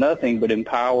does nothing but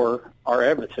empower our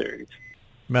adversaries.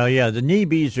 Well, yeah, the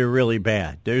NIBIs are really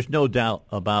bad. There's no doubt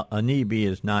about a NIBI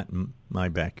is not in my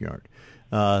backyard.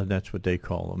 That's what they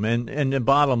call them. And the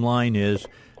bottom line is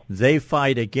they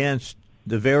fight against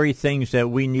the very things that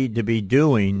we need to be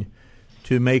doing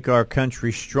to make our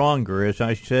country stronger. As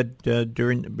I said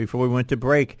before we went to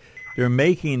break, they're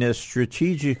making us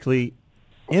strategically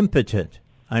impotent.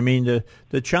 I mean,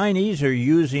 the Chinese are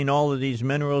using all of these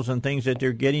minerals and things that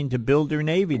they're getting to build their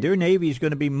Navy. Their Navy is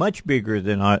going to be much bigger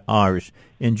than ours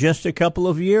in just a couple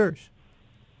of years.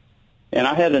 And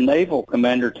I had a naval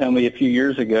commander tell me a few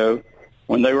years ago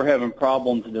when they were having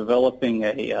problems developing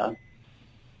a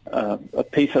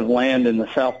piece of land in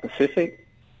the South Pacific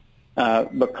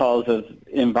because of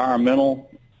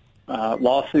environmental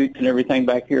lawsuits and everything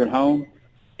back here at home.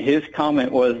 His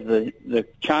comment was the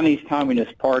Chinese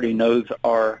Communist Party knows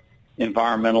our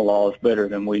environmental laws better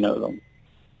than we know them.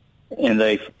 And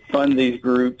they fund these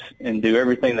groups and do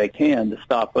everything they can to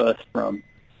stop us from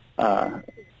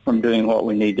doing what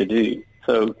we need to do.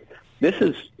 So this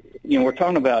is, we're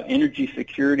talking about energy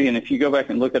security, and if you go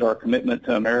back and look at our commitment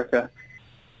to America,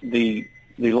 the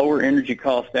Lower Energy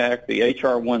Cost Act, the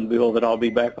H.R. 1 bill that I'll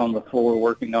be back on the floor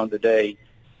working on today,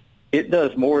 it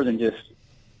does more than just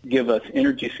give us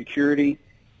energy security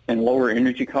and lower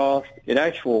energy costs. It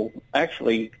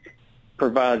actually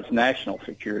provides national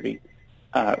security.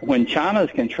 When China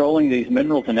is controlling these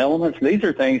minerals and elements, these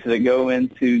are things that go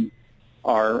into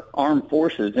our armed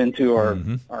forces, into our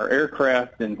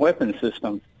aircraft and weapon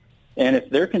systems. And if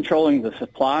they're controlling the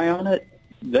supply on it,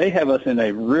 they have us in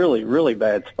a really, really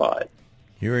bad spot.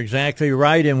 You're exactly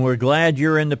right, and we're glad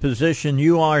you're in the position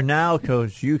you are now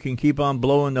because you can keep on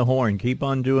blowing the horn. Keep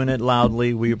on doing it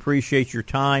loudly. We appreciate your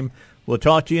time. We'll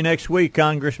talk to you next week,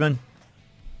 Congressman.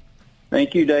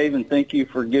 Thank you, Dave, and thank you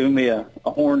for giving me a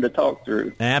horn to talk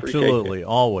through. Absolutely,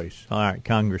 always. All right,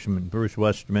 Congressman Bruce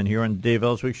Westerman here on the Dave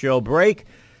Elswick Show. Break.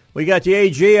 We got the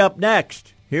AG up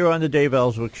next here on the Dave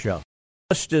Elswick Show.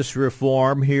 Justice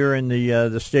reform here in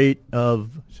the state of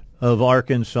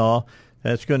Arkansas.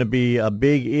 That's going to be a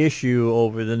big issue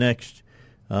over the next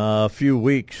few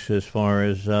weeks as far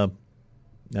as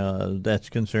that's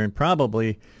concerned.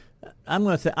 Probably,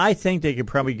 I think they could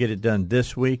probably get it done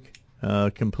this week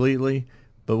completely,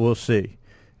 but we'll see.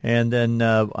 And then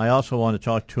I also want to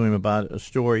talk to him about a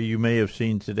story you may have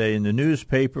seen today in the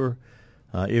newspaper,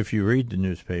 if you read the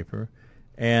newspaper,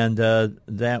 and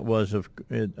that was,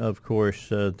 of course,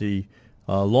 the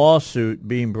lawsuit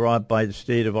being brought by the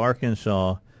state of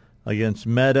Arkansas against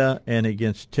Meta and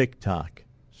against TikTok.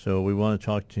 So we want to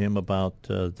talk to him about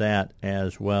that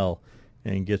as well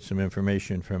and get some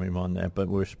information from him on that. But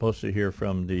we're supposed to hear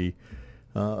from the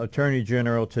Attorney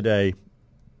General today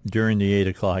during the 8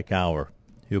 o'clock hour.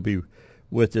 He'll be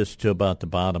with us to about the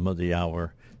bottom of the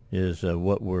hour is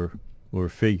what we're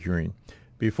figuring.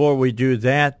 Before we do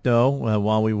that, though,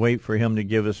 while we wait for him to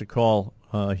give us a call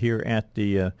here at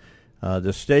the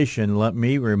station, let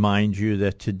me remind you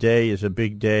that today is a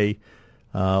big day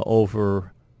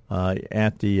over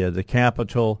at the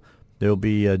Capitol. They'll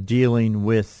be dealing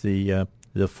with the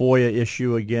FOIA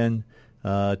issue again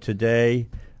today.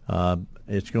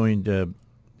 It's going to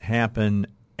happen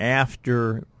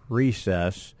after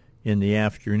recess in the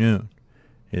afternoon,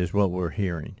 is what we're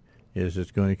hearing.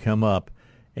 It's going to come up,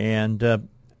 and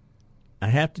I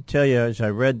have to tell you, as I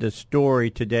read the story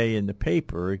today in the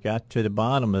paper, it got to the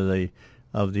bottom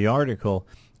of the article.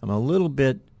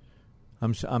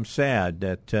 I'm sad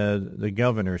that the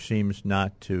governor seems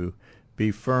not to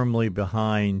be firmly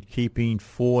behind keeping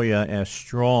FOIA as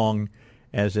strong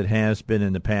as it has been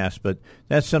in the past. But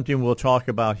that's something we'll talk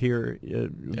about here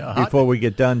before we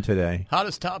get done today.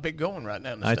 Hottest topic going right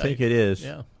now in the state. I think it is.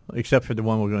 Yeah. except for the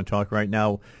one we're going to talk right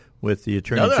now with the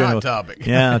Attorney Another General. hot topic.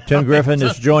 Yeah, Tim Griffin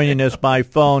is joining us by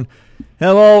phone.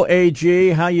 Hello, AG.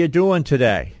 How you doing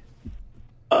today?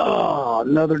 Oh,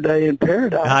 another day in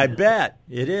paradise. I bet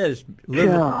it is.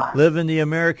 Living the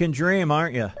American dream,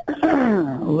 aren't you?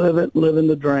 living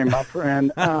the dream, my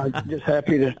friend. Just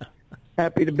happy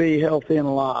to be healthy and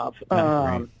alive.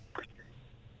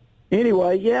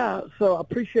 Anyway, yeah. So I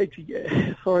appreciate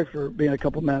you. Sorry for being a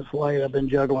couple minutes late. I've been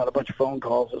juggling a bunch of phone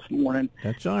calls this morning.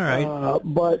 That's all right.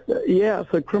 But yeah,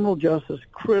 so criminal justice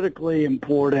critically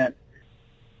important.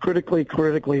 Critically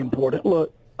important.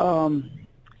 Look.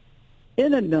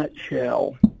 In a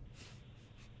nutshell,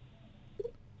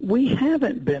 we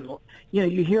haven't been,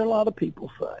 you hear a lot of people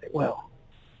say, well,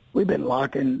 we've been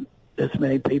locking this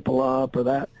many people up or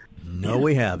that. No,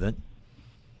 we haven't.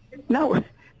 No,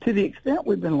 to the extent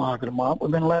we've been locking them up,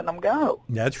 we've been letting them go.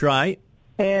 That's right.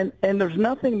 And there's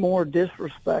nothing more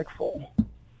disrespectful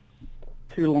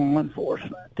to law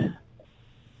enforcement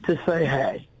to say,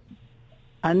 hey,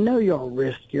 I know y'all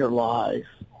risked your lives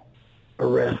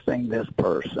arresting this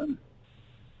person.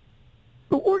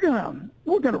 But we're gonna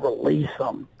release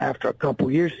them after a couple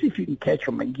of years, see if you can catch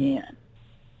them again.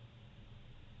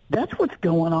 That's what's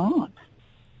going on.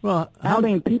 Well,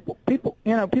 people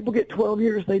get 12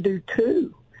 years, they do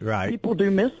 2. Right. People do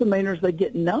misdemeanors, they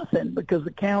get nothing because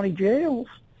the county jails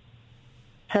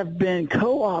have been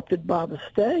co-opted by the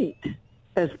state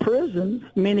as prisons,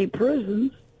 mini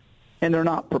prisons, and they're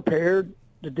not prepared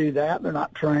to do that. They're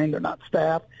not trained. They're not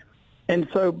staffed. And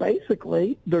so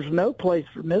basically, there's no place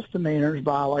for misdemeanors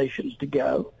violations to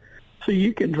go. So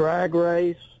you can drag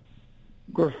race,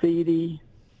 graffiti,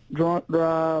 drunk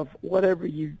drive, whatever,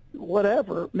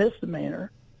 misdemeanor,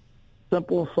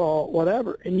 simple assault,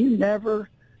 whatever. And you never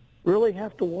really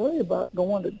have to worry about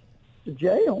going to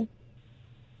jail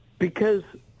because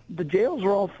the jails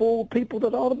are all full of people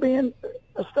that ought to be in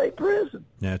a state prison.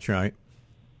 That's right.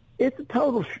 It's a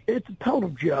total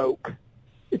joke.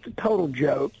 It's a total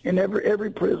joke, and every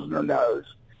prisoner knows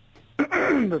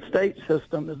the state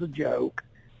system is a joke,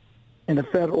 and the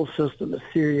federal system is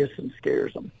serious and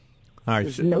scares them. All right,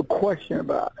 There's no question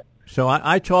about it. So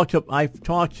I've talked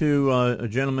to a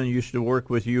gentleman who used to work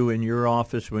with you in your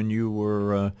office when you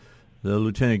were the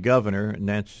lieutenant governor, and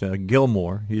that's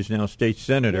Gilmore. He's now state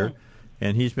senator,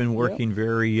 and he's been working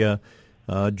very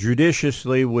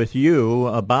judiciously with you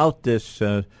about this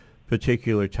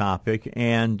particular topic,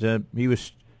 and he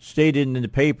was stated in the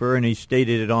paper, and he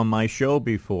stated it on my show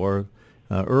before,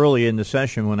 early in the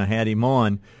session when I had him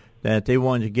on, that they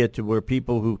wanted to get to where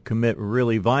people who commit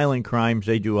really violent crimes,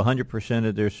 they do 100%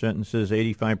 of their sentences,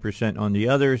 85% on the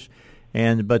others,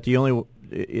 but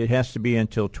it has to be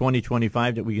until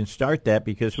 2025 that we can start that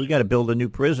because we got to build a new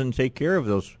prison and take care of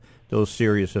those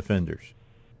serious offenders.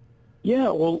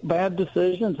 Yeah, well, bad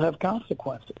decisions have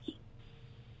consequences.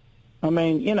 I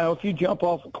mean, if you jump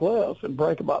off a cliff and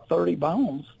break about 30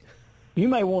 bones, you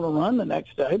may want to run the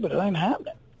next day, but it ain't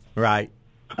happening. Right.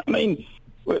 I mean,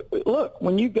 look,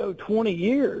 when you go 20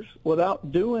 years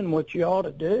without doing what you ought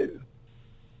to do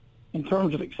in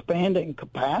terms of expanding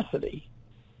capacity,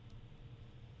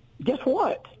 guess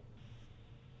what?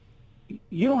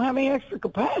 You don't have any extra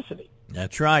capacity.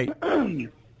 That's right. And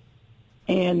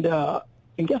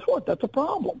guess what? That's a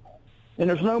problem. And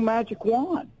there's no magic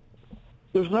wand.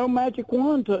 There's no magic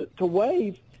wand to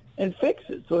wave and fix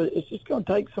it. So it's just going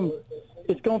to take some.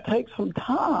 It's going to take some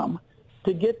time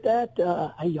to get that.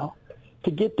 To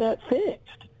get that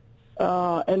fixed.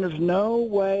 And there's no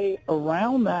way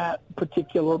around that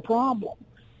particular problem.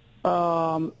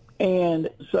 And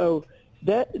so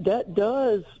that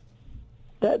does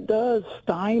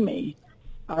stymie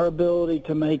our ability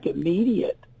to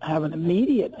have an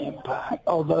immediate impact.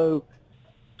 Although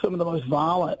some of the most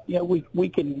violent, we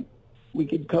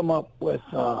can come up with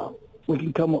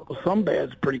some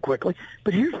beds pretty quickly.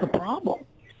 But here's the problem: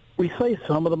 we say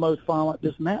some of the most violent,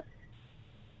 this and that.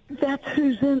 That's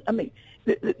who's in. I mean,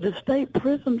 the state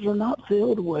prisons are not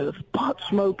filled with pot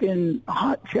smoking,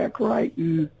 hot check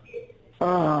writing,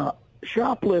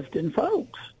 shoplifting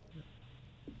folks.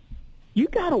 You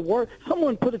got to work.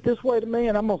 Someone put it this way to me,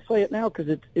 and I'm going to say it now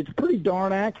because it's pretty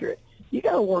darn accurate. You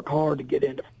got to work hard to get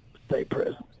into state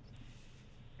prison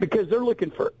because they're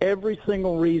looking for every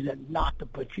single reason not to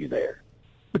put you there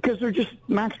because they're just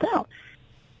maxed out.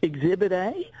 Exhibit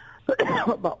A,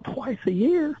 about twice a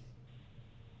year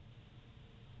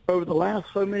over the last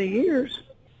so many years,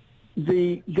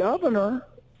 the governor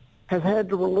has had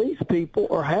to release people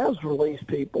or has released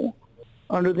people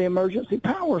under the Emergency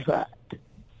Powers Act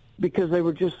because they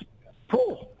were just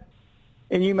full.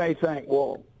 And you may think,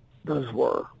 well, those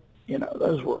were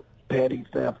petty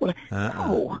theft.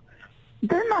 No.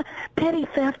 They're not. Petty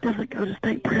theft doesn't go to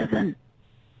state prison.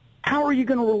 How are you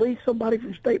going to release somebody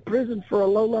from state prison for a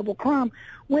low-level crime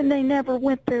when they never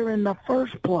went there in the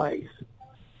first place?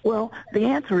 Well, the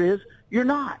answer is you're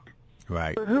not.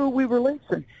 Right. So who are we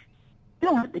releasing? You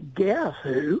don't have to guess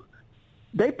who.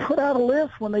 They put out a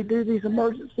list when they do these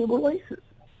emergency releases.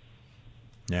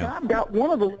 Yeah. And I've got one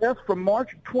of the lists from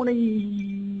March of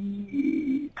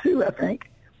 22, I think,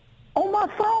 on my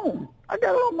phone. I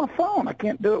got it on my phone. I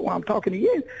can't do it while I'm talking to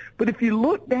you. But if you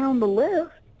look down the list,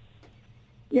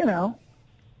 you know,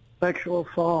 sexual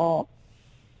assault,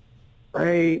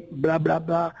 rape, blah, blah,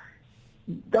 blah.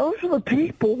 Those are the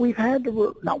people that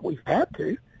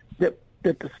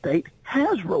the state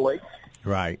has released.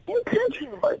 Right.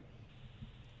 Intentionally.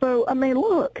 So, I mean,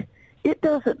 look, it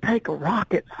doesn't take a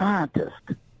rocket scientist.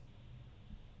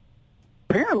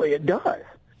 Apparently it does.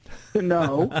 To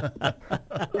know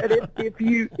that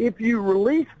if you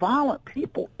release violent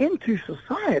people into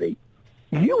society,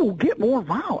 you will get more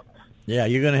violence. Yeah,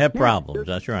 you're going to have problems.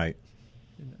 That's right.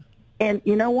 And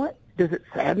you know what? Does it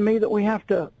sadden me that we have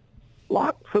to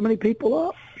lock so many people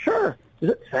up? Sure.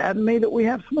 Does it sadden me that we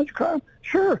have so much crime?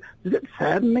 Sure. Does it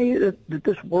sadden me that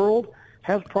this world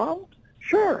has problems?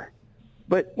 Sure.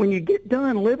 But when you get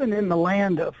done living in the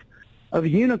land of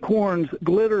unicorns,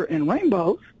 glitter, and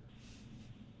rainbows,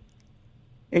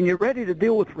 and you're ready to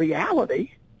deal with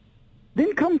reality,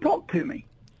 then come talk to me.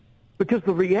 Because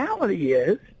the reality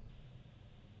is,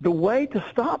 the way to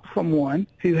stop someone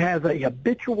who has a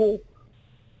habitual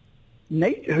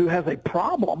nature, who has a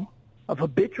problem of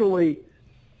habitually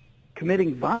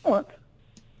committing violence,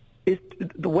 is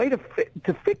the way to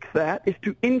fix that is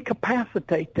to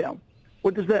incapacitate them.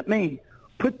 What does that mean?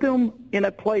 Put them in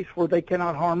a place where they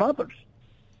cannot harm others.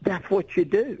 That's what you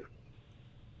do.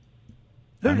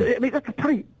 I mean, that's a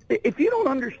pretty. If you don't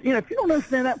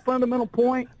understand that fundamental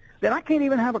point, then I can't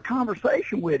even have a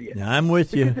conversation with you. I'm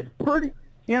with you. It's pretty,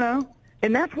 and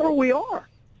that's where we are.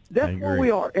 That's where we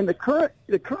are. And the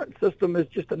current system is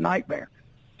just a nightmare.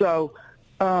 So,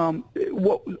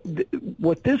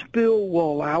 what this bill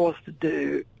will allow us to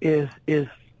do is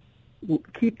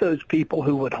keep those people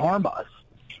who would harm us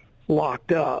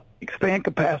locked up, expand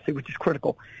capacity, which is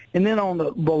critical, and then on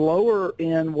the lower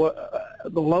end,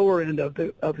 the lower end of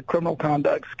the criminal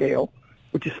conduct scale,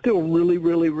 which is still really,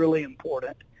 really, really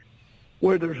important,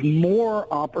 where there's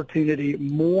more opportunity,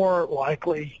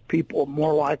 people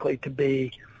more likely to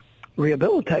be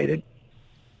rehabilitated,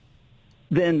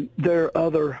 then there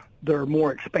are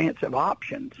more expansive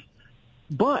options.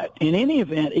 But in any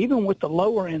event, even with the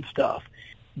lower end stuff,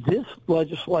 this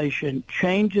legislation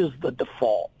changes the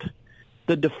default.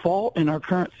 The default in our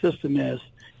current system is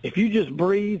if you just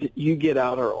breathe, you get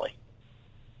out early.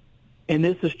 And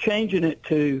this is changing it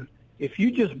to if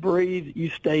you just breathe, you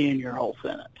stay in your whole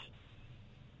sentence.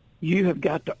 You have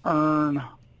got to earn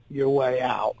your way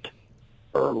out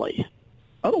early.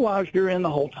 Otherwise, you're in the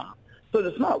whole time. So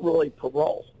it's not really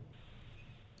parole.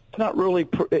 It's not really,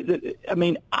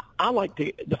 I like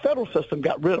the federal system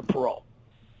got rid of parole.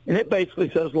 And it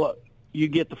basically says, look, you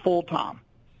get the full time.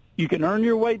 You can earn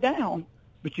your way down,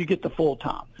 but you get the full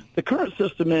time. The current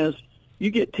system is you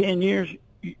get 10 years,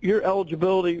 your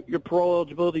parole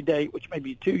eligibility date, which may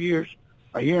be 2 years,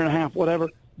 a year and a half, whatever,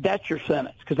 that's your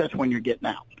sentence because that's when you're getting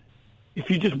out.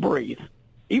 If you just breathe.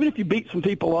 Even if you beat some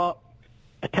people up,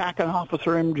 attack an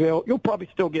officer in jail, you'll probably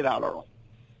still get out early.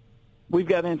 We've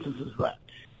got instances of that.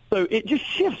 So it just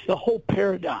shifts the whole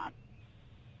paradigm.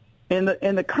 And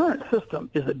the current system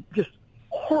is just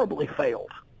horribly failed.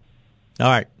 All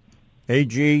right.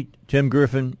 AG, Tim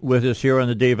Griffin with us here on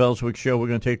the Dave Elswick Show. We're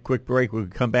going to take a quick break. We'll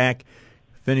come back,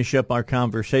 finish up our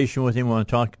conversation with him. I want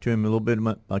to talk to him a little bit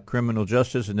about criminal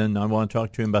justice, and then I want to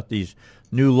talk to him about these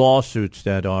new lawsuits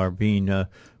that are being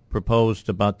proposed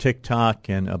about TikTok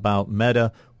and about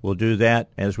Meta. We'll do that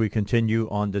as we continue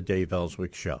on the Dave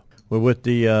Elswick Show. We're with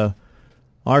the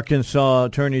Arkansas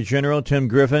Attorney General, Tim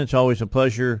Griffin. It's always a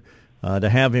pleasure to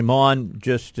have him on.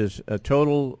 Just as a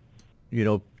total,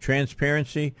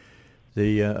 transparency,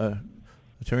 the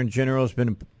Attorney General has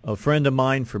been a friend of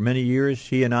mine for many years.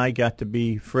 He and I got to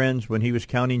be friends when he was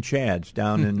counting chads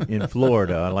down in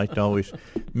Florida. I like to always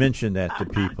mention that to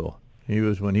people.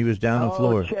 When he was down in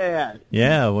Florida. Chad.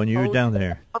 Yeah, when you were down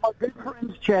there. My good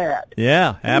friend's Chad.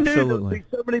 Yeah, Who knew absolutely.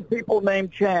 there'd be so many people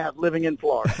named Chad living in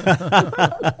Florida.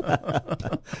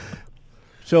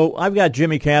 So I've got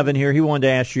Jimmy Cavan here. He wanted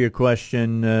to ask you a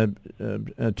question.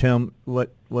 Tim,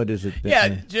 what is it?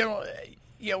 General,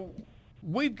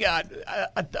 we've got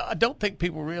I don't think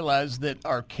people realize that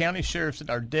our county sheriffs and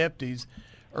our deputies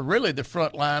are really the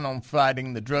front line on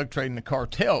fighting the drug trade and the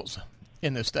cartels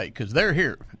in the state because they're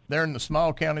here. They're in the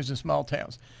small counties and small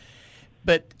towns.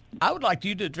 But I would like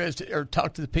you to address or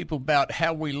talk to the people about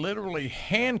how we literally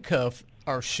handcuff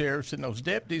our sheriffs and those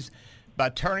deputies by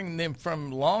turning them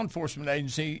from law enforcement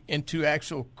agency into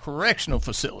actual correctional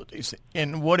facilities,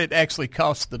 and what it actually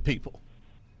costs the people.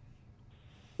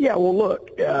 Yeah, well,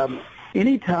 look,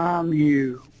 anytime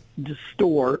you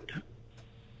distort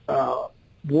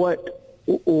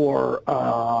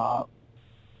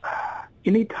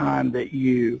anytime that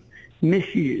you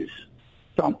misuse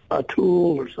a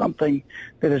tool or something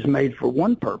that is made for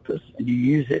one purpose and you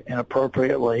use it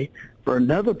inappropriately for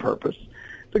another purpose,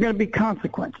 there are going to be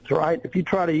consequences, right? If you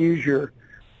try to use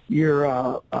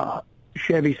your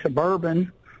Chevy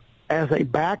Suburban as a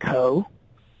backhoe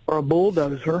or a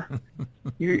bulldozer,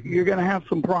 you're going to have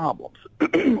some problems.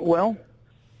 Well,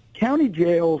 county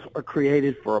jails are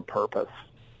created for a purpose.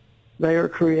 They are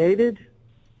created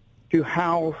to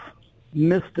house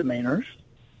misdemeanors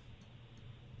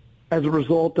as a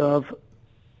result of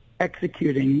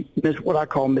executing what I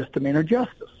call misdemeanor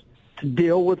justice, to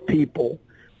deal with people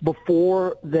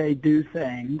before they do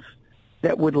things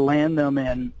that would land them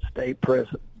in state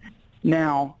prison.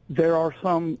 Now, there are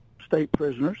some state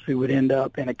prisoners who would end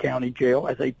up in a county jail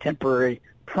as a temporary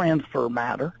transfer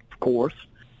matter, of course.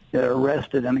 They're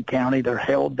arrested in a county, they're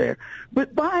held there.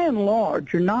 But by and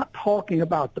large, you're not talking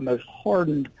about the most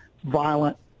hardened,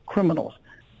 violent criminals.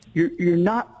 You're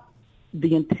not.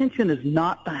 The intention is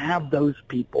not to have those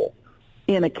people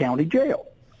in a county jail,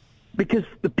 because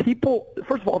the people,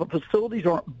 first of all, the facilities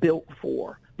aren't built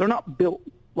they're not built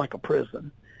like a prison.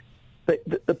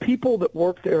 The people that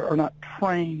work there are not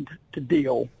trained to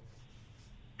deal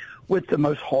with the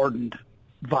most hardened,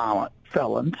 violent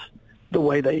felons the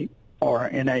way they are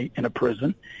in a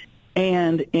prison.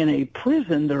 And in a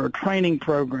prison, there are training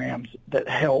programs that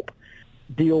help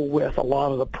deal with a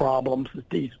lot of the problems that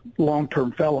these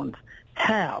long-term felons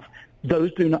have.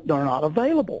 Those they're not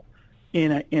available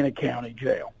in a county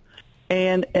jail.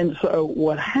 And so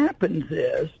what happens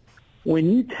is,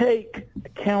 when you take a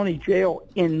county jail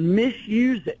and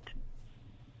misuse it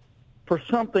for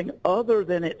something other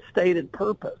than its stated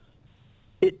purpose,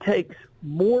 it takes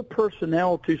more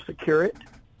personnel to secure it,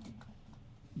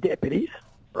 deputies,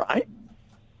 right?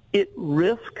 It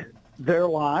risks their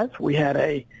lives. We had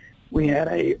a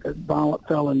violent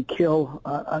felon kill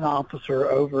an officer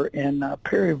over in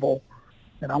Perryville,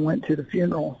 and I went to the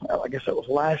funeral. I guess it was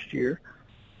last year.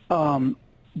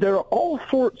 There are all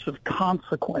sorts of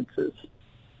consequences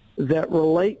that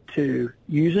relate to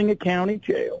using a county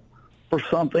jail for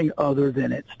something other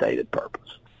than its stated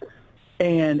purpose.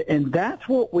 And that's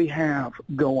what we have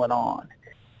going on.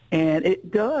 And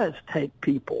it does take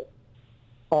people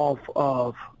off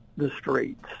of the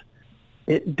streets.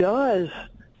 It does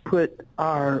put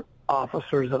our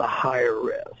officers at a higher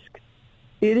risk.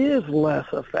 It is less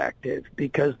effective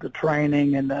because the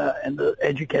training and the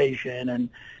education and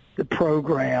the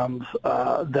programs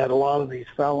that a lot of these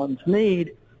felons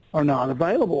need are not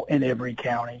available in every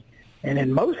county, and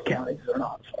in most counties they're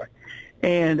not.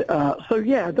 And so,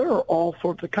 yeah, there are all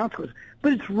sorts of consequences.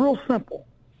 But it's real simple.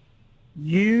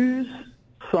 Use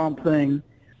something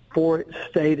for its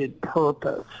stated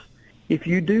purpose. If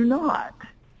you do not,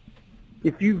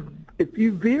 if you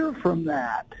veer from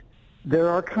that, there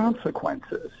are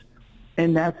consequences.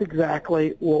 And that's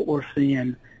exactly what we're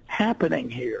seeing happening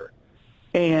here.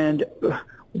 And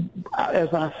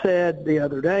as I said the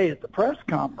other day at the press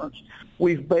conference,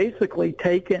 we've basically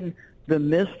taken the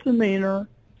misdemeanor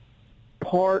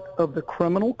part of the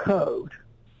criminal code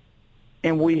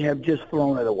and we have just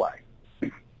thrown it away.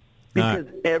 Because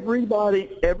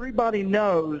everybody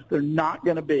knows they're not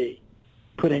going to be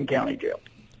put in county jail.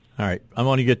 All right. I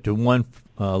want to get to one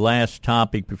last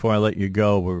topic before I let you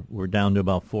go. We're down to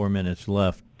about 4 minutes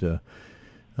left, Tim,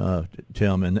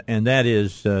 and that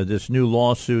is this new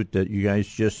lawsuit that you guys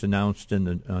just announced on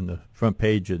the front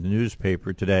page of the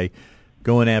newspaper today,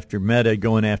 going after Meta,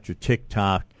 going after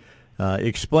TikTok.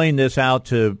 Explain this out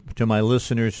to my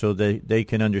listeners so they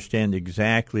can understand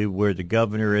exactly where the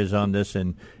governor is on this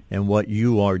and what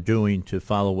you are doing to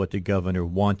follow what the governor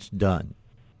wants done.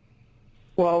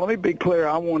 Well, let me be clear.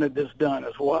 I wanted this done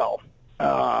as well.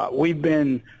 We've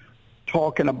been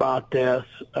talking about this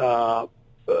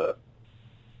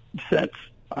since,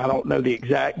 I don't know the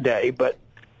exact day, but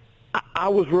I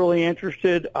was really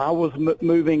interested. I was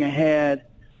moving ahead,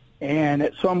 and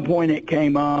at some point it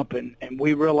came up, and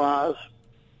we realized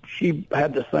she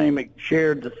had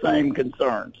shared the same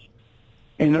concerns.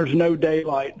 And there's no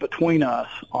daylight between us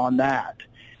on that.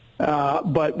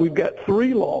 But we've got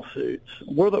 3 lawsuits.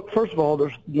 First of all,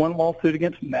 there's 1 lawsuit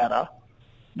against Meta.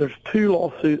 There's 2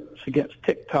 lawsuits against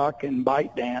TikTok and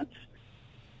ByteDance.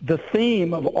 The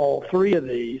theme of all 3 of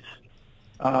these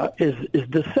is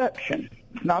deception.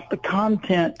 It's not the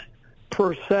content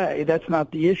per se. That's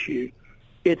not the issue.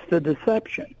 It's the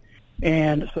deception.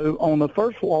 And so on the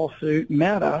first lawsuit,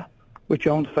 Meta, which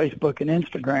owns Facebook and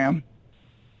Instagram,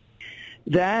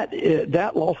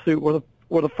 that lawsuit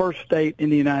were the first state in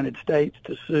the United States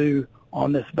to sue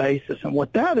on this basis. And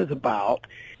what that is about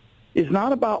is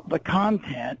not about the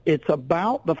content. It's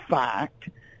about the fact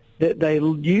that they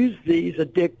use these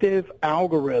addictive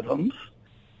algorithms,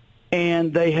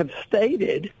 and they have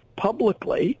stated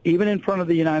publicly, even in front of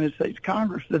the United States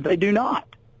Congress, that they do not.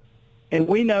 And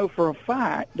we know for a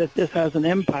fact that this has an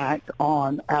impact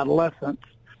on adolescents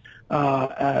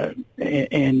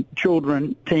and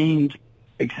children, teens,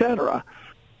 etc.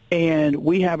 And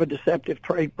we have a Deceptive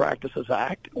Trade Practices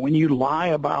Act. When you lie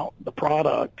about the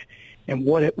product and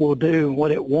what it will do and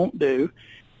what it won't do,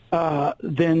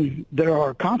 then there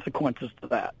are consequences to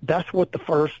that. That's what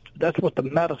the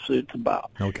Meta suit's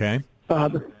about. Okay.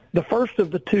 The first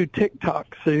of the two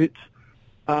TikTok suits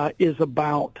is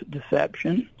about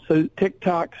deception. So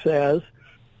TikTok says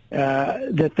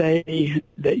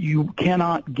that you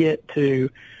cannot get to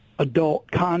adult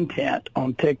content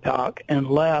on TikTok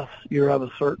unless you're of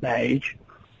a certain age,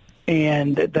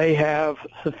 and that they have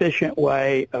sufficient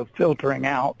way of filtering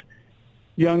out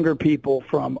younger people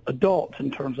from adults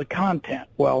in terms of content.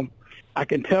 Well, I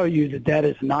can tell you that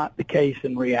is not the case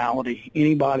in reality.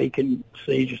 Anybody can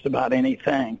see just about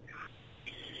anything.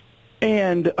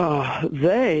 And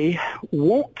they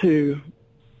want to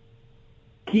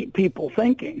keep people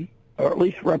thinking, or at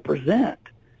least represent,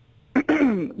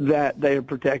 that they are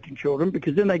protecting children,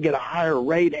 because then they get a higher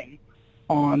rating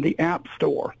on the App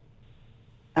Store,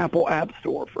 Apple App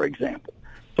Store, for example.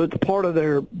 So it's part of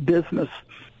their business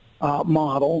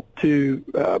model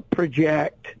to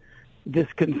project this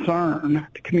concern,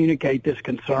 to communicate this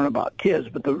concern about kids.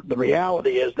 But the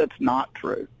reality is that's not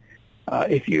true.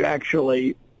 If you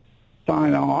actually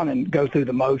sign on and go through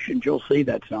the motions, you'll see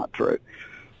that's not true.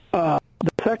 The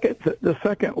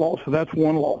second lawsuit, that's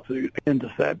one lawsuit in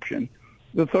deception.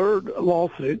 The third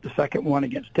lawsuit, the second one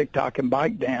against TikTok and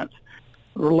ByteDance,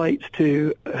 relates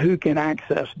to who can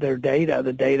access their data.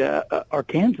 The data are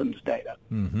Kansans data.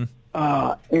 Mm-hmm.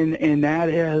 And that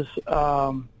is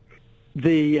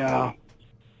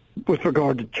with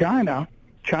regard to China.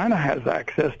 China has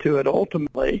access to it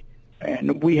ultimately,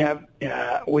 and we have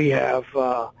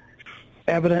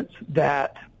evidence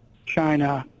that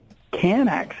China can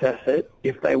access it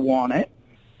if they want it,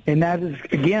 and that is,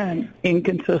 again,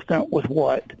 inconsistent with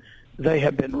what they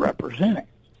have been representing.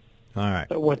 All right.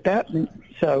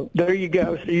 So there you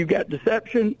go. So you've got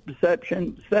deception,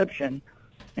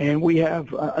 and we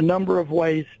have a number of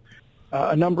ways,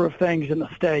 a number of things in the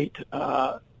state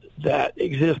that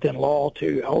exist in law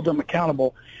to hold them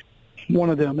accountable.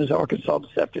 One of them is Arkansas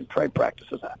Deceptive Trade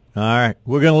Practices Act. All right.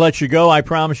 We're going to let you go. I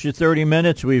promised you 30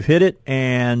 minutes. We've hit it,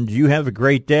 and you have a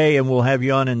great day, and we'll have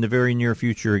you on in the very near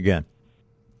future again.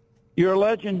 You're a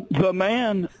legend, the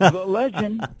man, the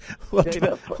legend.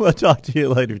 We'll talk to you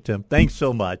later, Tim. Thanks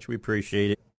so much. We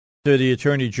appreciate it. To the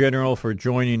Attorney General for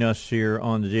joining us here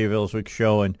on the Dave Elswick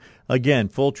Show. And, again,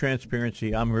 full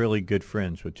transparency, I'm really good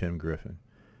friends with Tim Griffin.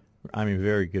 I mean,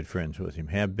 very good friends with him.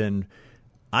 Have been.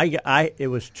 I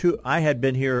had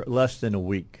been here less than a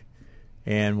week,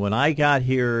 and when I got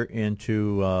here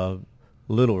into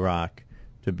Little Rock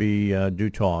to do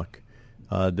talk,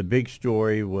 the big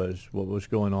story was what was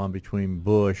going on between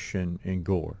Bush and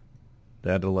Gore.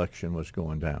 That election was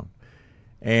going down,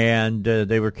 and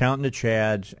they were counting the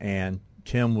Chads, and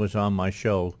Tim was on my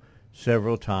show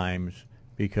several times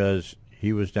because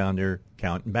he was down there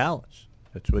counting ballots.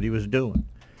 That's what he was doing.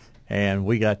 And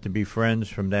we got to be friends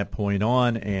from that point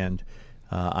on, and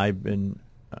I've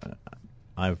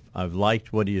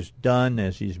liked what he has done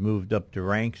as he's moved up the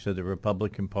ranks of the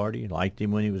Republican Party. Liked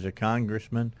him when he was a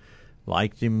congressman.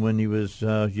 Liked him when he was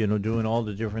doing all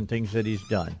the different things that he's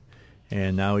done.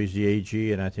 And now he's the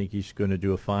AG, and I think he's going to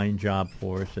do a fine job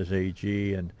for us as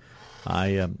AG. And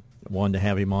I wanted to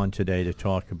have him on today to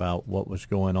talk about what was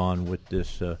going on with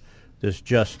this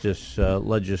justice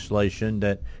legislation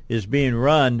that is being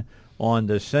run on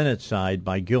the Senate side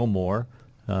by Gilmore.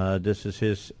 This is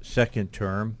his second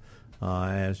term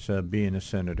as being a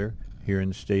senator here in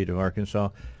the state of Arkansas.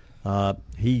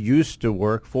 He used to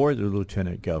work for the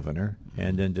lieutenant governor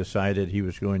and then decided he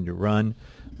was going to run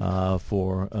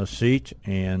for a seat,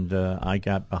 and I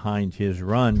got behind his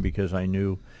run because I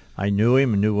knew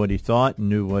him and knew what he thought and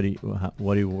knew where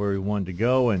he wanted to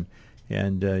go, and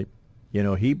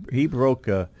he broke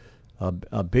a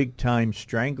a big time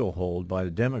stranglehold by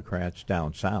the Democrats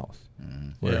down south,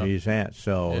 where he's at.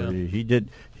 So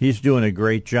he's doing a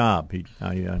great job.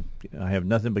 I have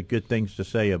nothing but good things to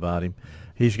say about him.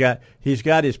 He's got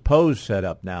his pose set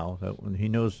up now. That when he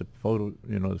knows the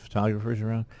the photographers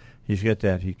around, he's got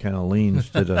that. He kind of leans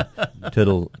to the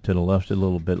to the left a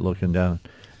little bit, looking down.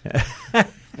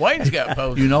 Wayne's got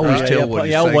poses. You can always tell what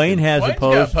he's thinking. Wayne has Wayne's a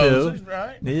pose got poses, too.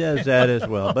 right? He has that as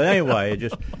well. But anyway,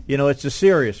 it's a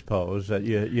serious pose that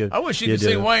you. I wish you could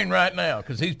see Wayne right now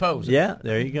because he's posing. Yeah,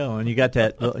 there you go. And you got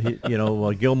that.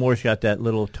 Gilmore's got that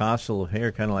little tousle of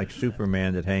hair, kind of like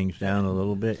Superman, that hangs down a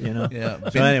little bit. Yeah.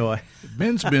 So anyway,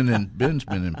 Ben's been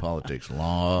in politics a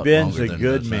lot. Ben's longer a than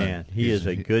good this. man. He is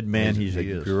a good man. He's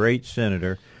a great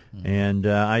senator, and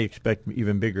I expect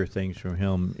even bigger things from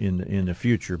him in the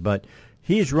future. But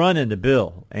he's running the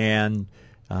bill, and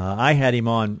I had him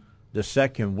on the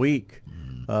second week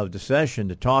of the session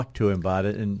to talk to him about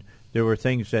it, and there were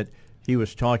things that he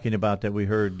was talking about that we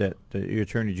heard that the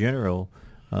Attorney General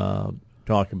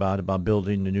talk about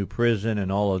building the new prison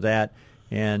and all of that,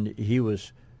 and he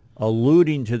was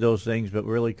alluding to those things but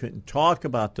really couldn't talk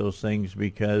about those things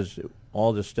because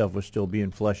all this stuff was still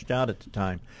being fleshed out at the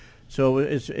time. So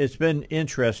it's been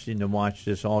interesting to watch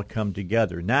this all come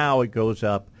together. Now it goes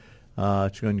up.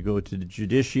 It's going to go to the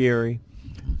judiciary.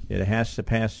 It has to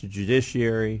pass the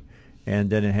judiciary, and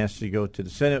then it has to go to the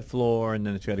Senate floor, and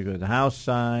then it's got to go to the House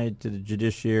side to the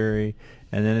judiciary,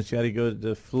 and then it's got to go to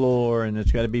the floor, and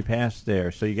it's got to be passed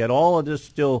there. So you got all of this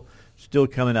still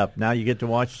coming up. Now you get to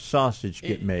watch the sausage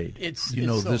get made. It's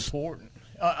so important.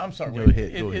 I'm sorry. Go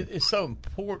ahead. It's so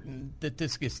important that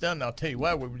this gets done. And I'll tell you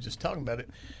why. We were just talking about it.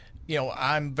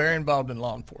 I'm very involved in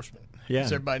law enforcement. Yeah.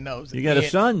 As everybody knows. You got a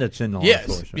son that's in law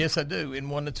enforcement. Yes, I do,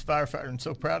 and one that's a firefighter, and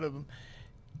so proud of him.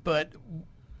 But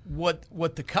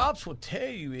what the cops will tell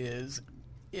you is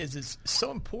it's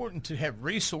so important to have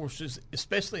resources,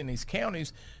 especially in these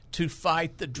counties, to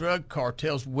fight the drug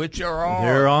cartels, which are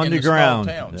they're on in the ground.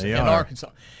 small towns They in are.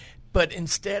 Arkansas. But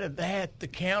instead of that, the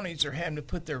counties are having to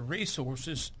put their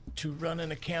resources to run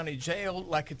in a county jail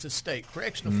like it's a state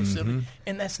correctional facility,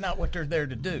 and that's not what they're there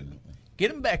to do.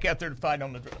 Get them back out there to fight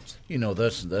on the drugs.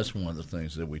 That's one of the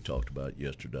things that we taled about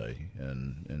yesterday,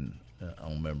 and I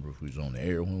don't remember if we was on the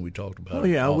air when we talked about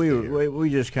it. Oh yeah, we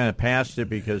just kind of passed it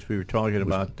because we were talking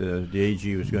about the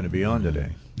AG was going to be on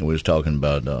today. We was talking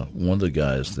about one of the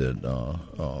guys that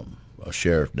a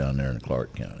sheriff down there in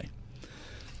Clark County,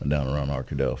 down around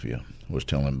Arkadelphia, was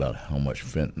telling about how much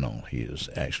fentanyl he's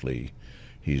actually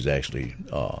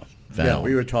found. Yeah,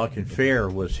 we were talking. Fair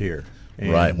was here.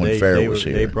 And right, when Fair was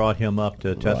here. They brought him up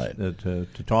to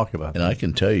talk about And that. I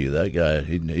can tell you, that guy,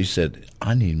 he said,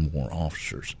 I need more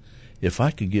officers. If I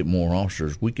could get more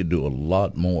officers, we could do a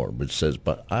lot more. But it says,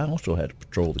 but I also had to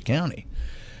patrol the county.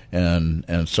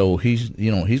 And so he's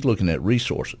looking at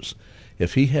resources.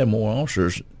 If he had more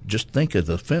officers, just think of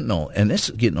the fentanyl. And this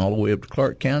is getting all the way up to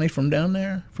Clark County from down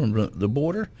there, from the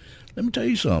border. Let me tell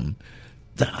you something.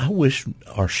 I wish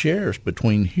our sheriffs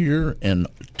between here and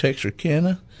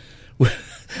Texarkana,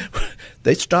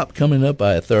 they stopped coming up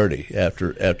I-30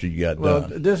 after you got done. Well,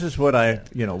 this is what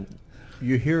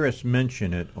you hear us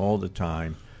mention it all the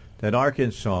time, that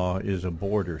Arkansas is a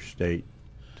border state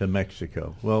to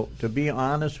Mexico. Well, to be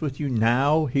honest with you,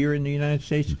 now here in the United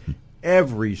States,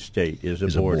 every state is a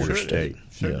border state.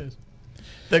 Sure it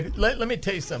is. Let me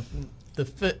tell you something.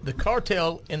 The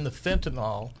cartel in the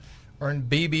fentanyl are in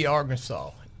Beebe, Arkansas.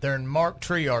 They're in Mark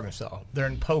Tree, Arkansas. They're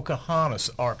in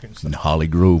Pocahontas, Arkansas. In Holly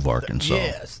Grove, Arkansas.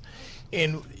 Yes.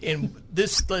 And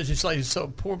this legislation is so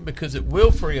important because it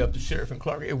will free up the sheriff in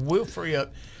Clark. It will free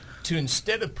up to,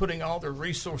 instead of putting all their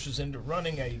resources into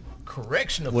running a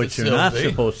correctional which facility, they're not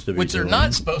supposed to be which doing. they're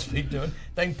not supposed to be doing,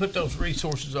 they can put those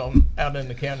resources out in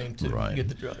the county to get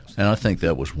the drugs. And I think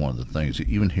that was one of the things,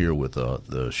 even here with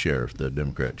the sheriff, the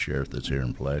Democrat sheriff that's here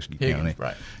in Pulaski County,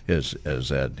 right. is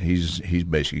that he's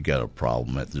basically got a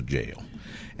problem at the jail.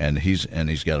 And he's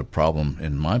got a problem,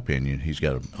 in my opinion. He's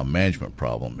got a management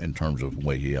problem in terms of the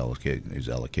way he's allocating his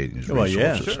resources. Well,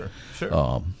 yeah,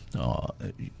 sure.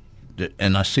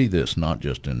 And I see this not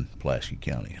just in Pulaski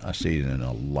County. I see it in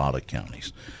a lot of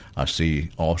counties. I see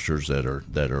officers that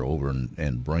are over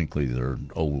in Brinkley that are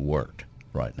overworked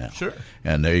right now. Sure.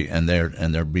 And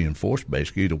they're being forced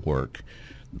basically to work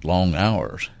long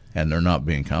hours, and they're not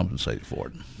being compensated for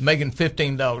it. Making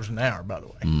 $15 an hour, by the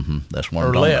way. Mm-hmm. That's what I'm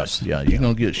or talking less. about. Yeah, you're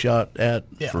going to get shot at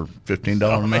for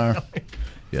 $15 an hour.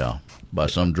 Yeah, by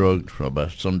some drug cartel guy.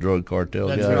 That's You're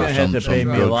right. going to have to some pay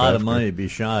me a drug lot of trafficker. money to be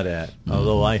shot at.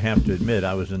 Although I have to admit,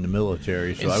 I was in the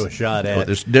military, so I was shot at. Well,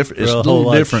 it's different. It's for a whole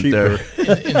little lot different cheaper.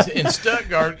 there. In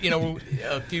Stuttgart,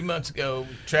 a few months ago,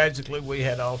 tragically, we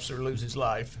had an officer lose his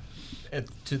life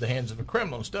to the hands of a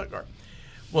criminal in Stuttgart.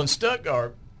 Well, in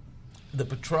Stuttgart, the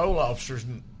patrol officers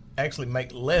actually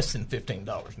make less than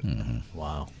 $15 an hour.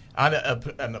 Wow.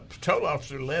 And a patrol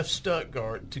officer left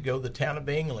Stuttgart to go to the town of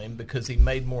England because he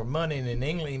made more money, and in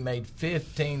England he made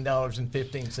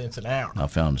 $15.15 an hour. I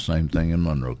found the same thing in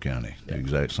Monroe County. The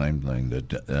exact same thing.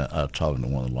 That I was talking to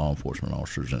one of the law enforcement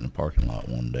officers in the parking lot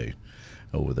one day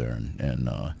over there,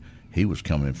 and he was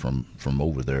coming from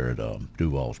over there at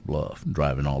Duval's Bluff,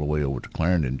 driving all the way over to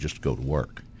Clarendon just to go to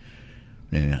work.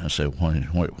 And I said,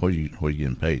 what are you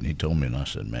getting paid? And he told me, and I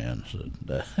said, man,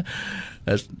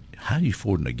 that's how are you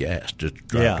affording the gas just to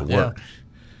drive to work?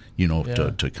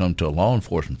 Yeah. To come to a law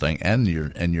enforcement thing, and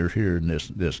you're here in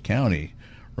this county,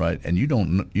 right? And you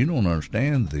don't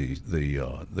understand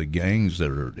the gangs that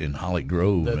are in Holly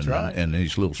Grove That's right. and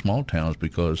these little small towns,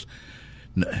 because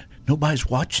nobody's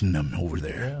watching them over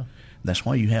there. Yeah. That's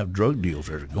why you have drug deals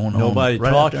that are going Nobody on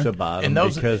right out talks there. about And them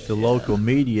those- because the local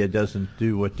media doesn't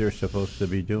do what they're supposed to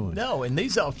be doing. No, and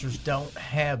these officers don't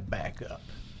have backup.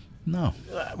 No.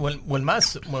 When my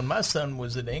son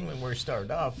was at England, where he started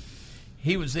off,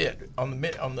 he was on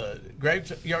the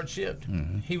graveyard shift.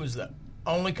 Mm-hmm. He was the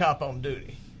only cop on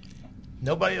duty.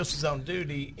 Nobody else was on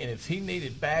duty, and if he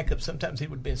needed backup, sometimes he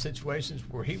would be in situations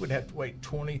where he would have to wait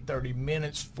 20, 30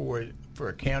 minutes for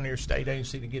a county or state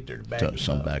agency to get there to back him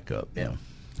Some up. backup. Yeah.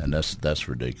 And that's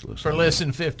ridiculous. For less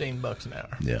than $15 an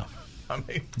hour. Yeah. I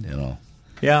mean,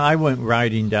 Yeah, I went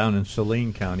riding down in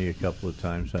Saline County a couple of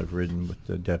times. I've ridden with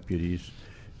the deputies.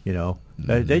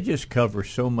 They just cover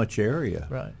so much area.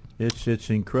 right. It's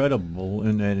incredible.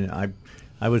 And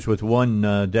I was with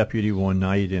one deputy one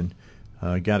night and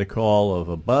got a call of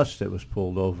a bus that was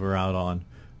pulled over out on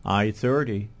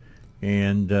I-30,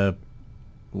 and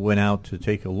went out to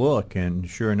take a look. And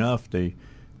sure enough, they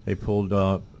pulled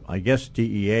up. I guess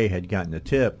DEA had gotten a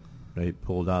tip. They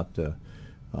pulled out the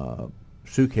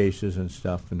suitcases and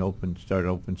stuff and started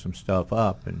opening some stuff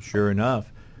up. And sure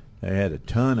enough, they had a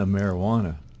ton of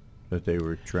marijuana that they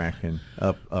were tracking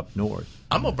up north.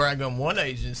 I'm going to brag on one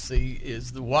agency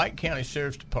is the White County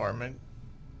Sheriff's Department.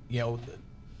 The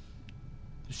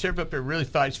sheriff up there really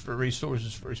fights for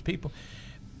resources for his people.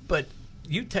 But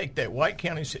you take that White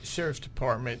County Sheriff's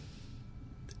Department,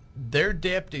 their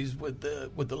deputies with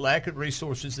the lack of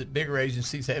resources that bigger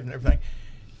agencies have and everything,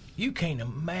 you can't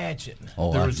imagine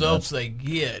the results they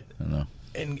get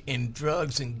in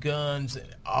drugs and guns and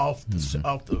off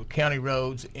the county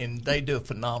roads, and they do a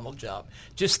phenomenal job.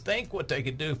 Just think what they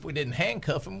could do if we didn't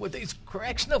handcuff them with these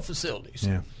correctional facilities.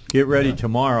 Yeah. Get ready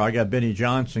tomorrow. I got Benny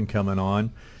Johnson coming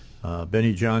on.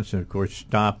 Benny Johnson, of course,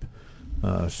 stopped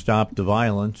the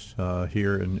violence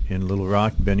here in Little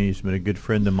Rock. Benny's been a good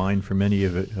friend of mine for many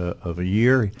of a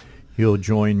year. He'll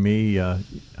join me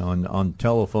on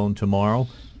telephone tomorrow,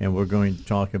 and we're going to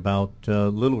talk about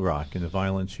Little Rock and the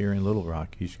violence here in Little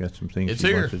Rock. He's got some things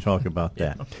he wants to talk about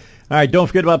that. All right, don't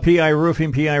forget about PI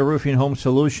Roofing, PI Roofing Home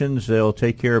Solutions. They'll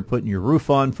take care of putting your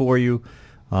roof on for you.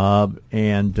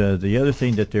 And the other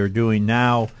thing that they're doing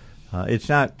now, it's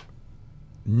not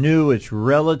new, it's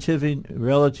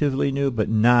relatively new, but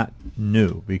not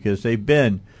new, because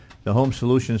the Home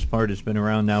Solutions part has been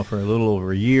around now for a little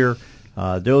over a year.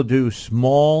 They'll do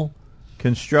small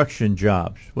construction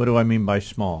jobs. What do I mean by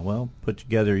small? Well, put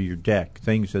together your deck,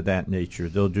 things of that nature.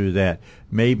 They'll do that.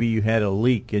 Maybe you had a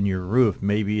leak in your roof.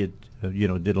 Maybe it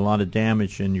did a lot of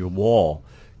damage in your wall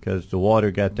because the water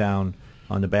got down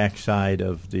on the backside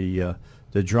of the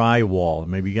dry wall.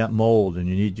 Maybe you got mold and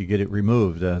you need to get it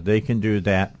removed. They can do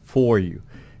that for you.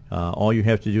 All you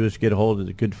have to do is get a hold of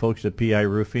the good folks at PI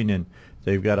Roofing, and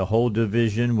they've got a whole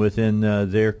division within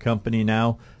their company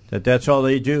now that's all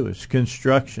they do is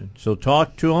construction. So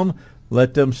talk to them.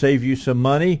 Let them save you some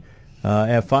money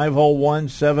at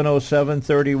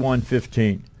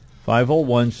 501-707-3115.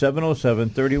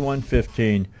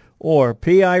 501-707-3115 or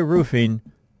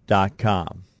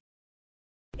piroofing.com.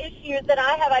 Issues that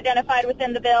I have identified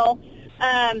within the bill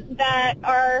that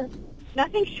are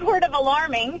nothing short of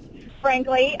alarming,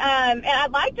 frankly. And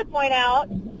I'd like to point out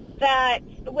that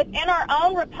within our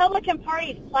own Republican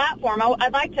Party's platform,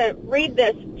 I'd like to read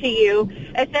this to you.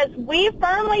 It says, "We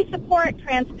firmly support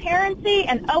transparency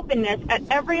and openness at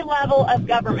every level of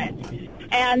government."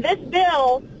 And this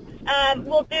bill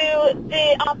will do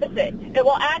the opposite. It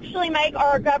will actually make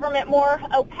our government more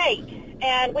opaque.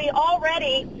 And we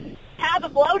already have a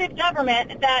bloated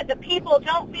government that the people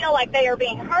don't feel like they are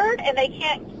being heard, and they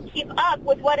can't keep up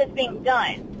with what is being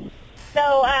done.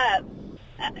 So I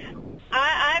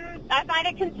find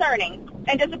it concerning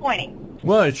and disappointing.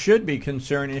 Well, it should be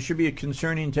concerning. It should be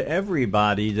concerning to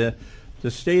everybody. The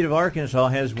state of Arkansas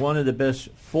has one of the best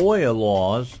FOIA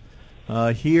laws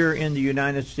here in the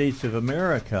United States of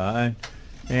America,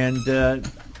 and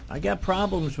I got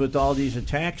problems with all these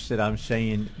attacks that I'm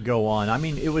saying go on. I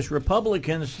mean, it was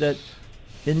Republicans that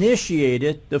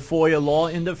initiated the FOIA law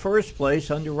in the first place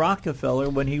under Rockefeller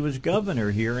when he was governor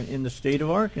here in the state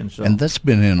of Arkansas. And that's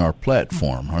been in our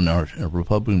platform, on our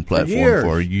Republican platform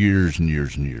for years and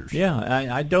years and years.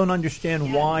 Yeah, I don't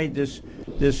understand why this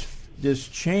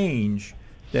change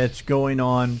that's going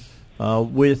on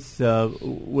with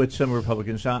some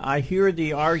Republicans. I hear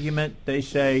the argument. They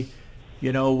say,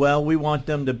 well, we want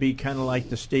them to be kind of like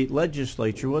the state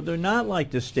legislature. Well, they're not like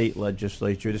the state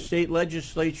legislature. The state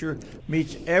legislature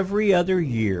meets every other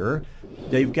year.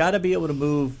 They've got to be able to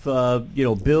move,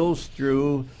 bills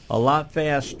through a lot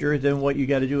faster than what you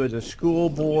got to do as a school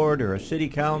board or a city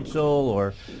council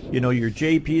or, your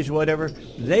JPs, whatever.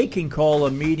 They can call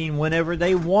a meeting whenever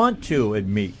they want to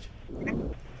and meet.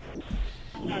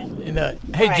 And,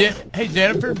 hey,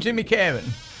 Jennifer, Jimmy Cabin.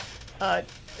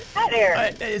 Hi there.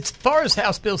 As far as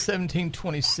House Bill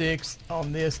 1726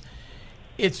 on this,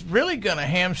 it's really going to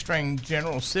hamstring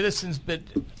general citizens. But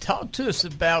talk to us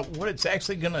about what it's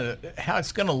actually how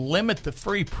it's going to limit the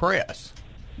free press.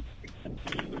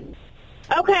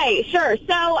 Okay, sure.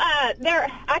 So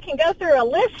I can go through a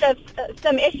list of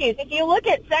some issues. If you look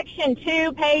at Section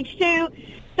 2, page 2,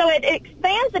 so it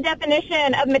expands the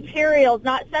definition of materials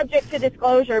not subject to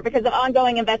disclosure because of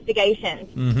ongoing investigations.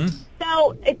 Mm-hmm.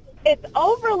 So it's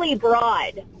overly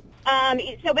broad.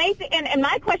 So basically, and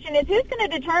my question is, who's going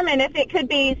to determine if it could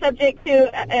be subject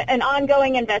to an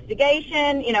ongoing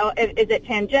investigation? Is it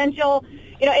tangential?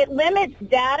 It limits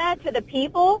data to the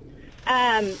people.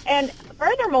 And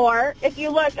furthermore, if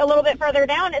you look a little bit further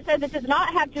down, it says it does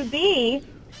not have to be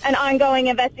an ongoing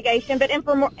investigation, but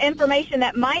information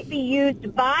that might be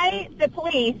used by the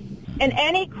police in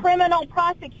any criminal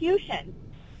prosecution.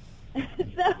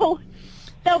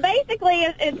 So basically,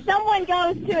 if someone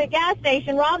goes to a gas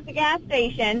station, robs a gas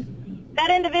station, that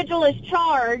individual is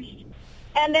charged,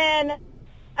 and then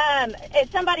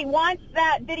if somebody wants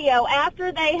that video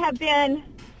after they have been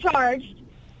charged,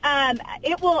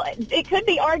 it could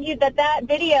be argued that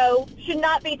video should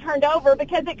not be turned over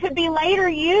because it could be later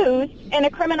used in a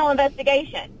criminal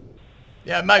investigation.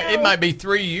 Yeah, it might be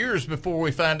 3 years before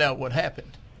we find out what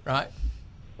happened, right?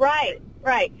 Right.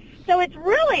 So it's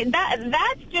really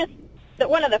that's just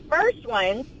one of the first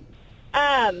ones.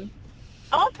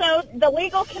 Also, the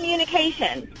legal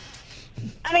communication.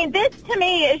 I mean, this to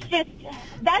me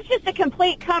that's just a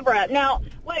complete cover-up. Now,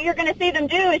 what you're going to see them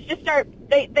do is just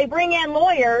they bring in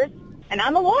lawyers, and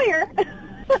I'm a lawyer,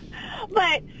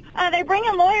 but they bring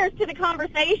in lawyers to the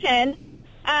conversation,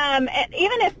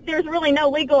 even if there's really no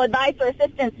legal advice or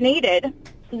assistance needed,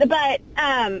 but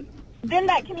then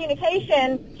that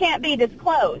communication can't be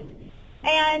disclosed.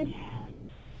 And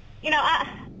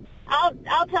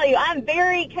I'll tell you, I'm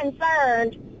very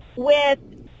concerned with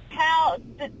how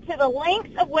to the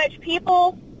lengths of which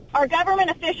our government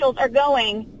officials are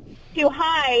going to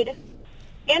hide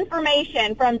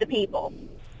information from the people.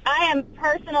 I am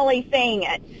personally seeing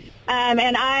it,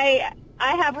 and I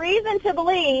have reason to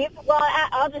believe. Well,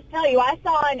 I'll just tell you, I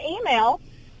saw an email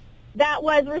that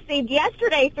was received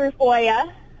yesterday through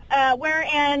FOIA,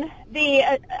 wherein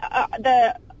the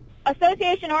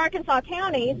Association of Arkansas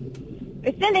Counties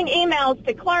is sending emails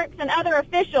to clerks and other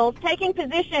officials taking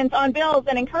positions on bills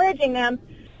and encouraging them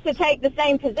to take the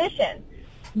same position.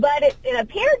 But it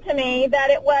appeared to me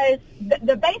that it was,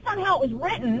 based on how it was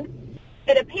written,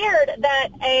 it appeared that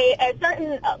a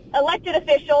certain elected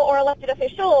official or elected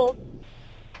officials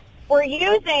were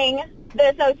using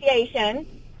the association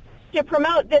to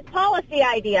promote this policy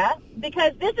idea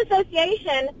because this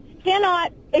association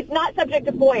is not subject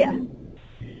to FOIA.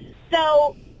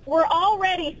 So we're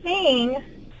already seeing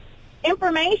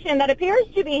information that appears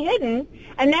to be hidden,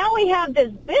 and now we have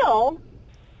this bill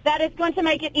that is going to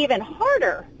make it even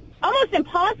harder, almost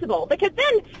impossible, because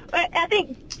then I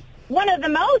think one of the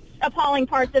most appalling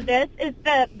parts of this is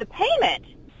the payment.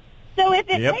 So if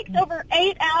it takes over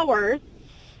 8 hours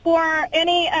for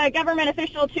any government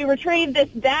official to retrieve this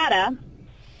data,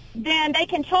 then they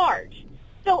can charge.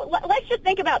 So let's just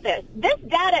think about this. This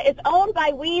data is owned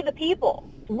by we the people.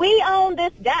 We own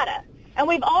this data, and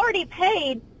we've already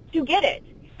paid to get it.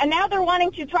 And now they're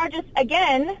wanting to charge us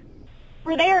again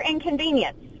for their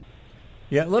inconvenience.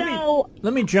 Yeah,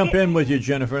 let me jump in with you,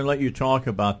 Jennifer, and let you talk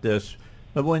about this.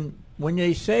 But when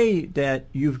they say that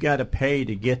you've got to pay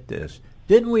to get this,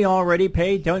 Didn't we already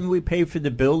pay? Didn't we pay for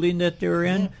the building that they're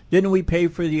in? Didn't we pay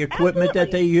for the equipment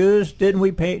that they use? Didn't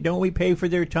we pay? Don't we pay for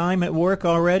their time at work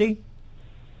already?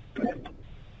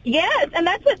 Yes, and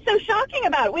that's what's so shocking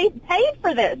about it. We've paid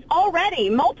for this already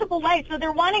multiple ways, so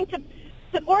they're wanting to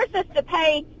force us to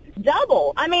pay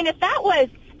double. I mean, if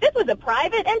this was a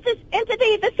private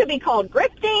entity, this could be called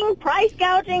grifting, price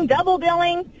gouging, double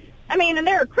billing. I mean, and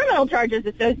there are criminal charges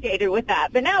associated with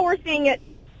that. But now we're seeing it.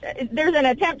 There's an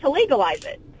attempt to legalize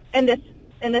it in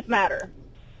this matter.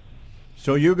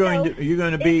 So you're going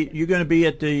to be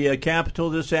at the Capitol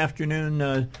this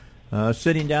afternoon,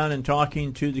 sitting down and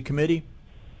talking to the committee.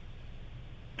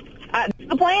 That's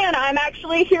the plan. I'm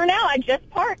actually here now. I just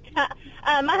parked.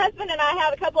 My husband and I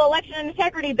have a couple election and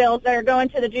integrity bills that are going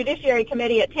to the Judiciary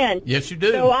Committee at 10. Yes, you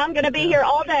do. So I'm going to be here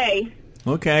all day.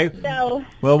 Okay. So,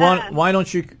 well, why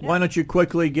don't you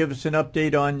quickly give us an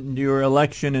update on your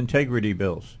election integrity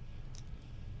bills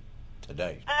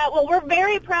today? Well, we're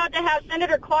very proud to have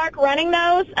Senator Clark running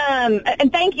those,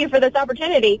 and thank you for this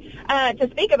opportunity to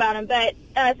speak about them. But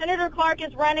Senator Clark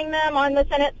is running them on the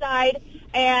Senate side,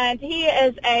 and he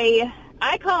is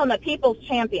I call him a people's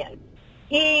champion.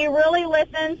 He really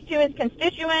listens to his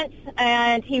constituents,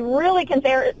 and he really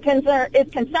is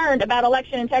concerned about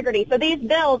election integrity. So these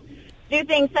bills do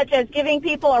things such as giving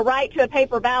people a right to a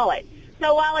paper ballot.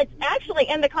 So while it's actually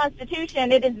in the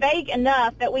Constitution, it is vague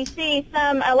enough that we see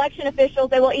some election officials,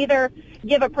 they will either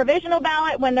give a provisional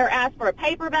ballot when they're asked for a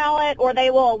paper ballot, or they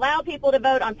will allow people to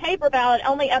vote on paper ballot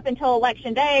only up until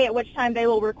Election Day, at which time they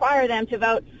will require them to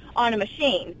vote on a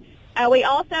machine. We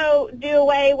also do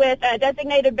away with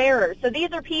designated bearers. So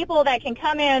these are people that can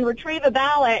come in, retrieve a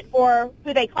ballot for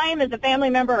who they claim is a family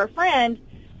member or friend,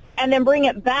 and then bring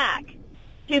it back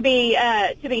to be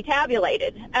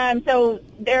tabulated. So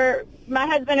my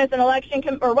husband is was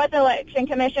an election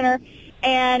commissioner,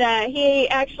 and he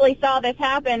actually saw this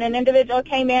happen. An individual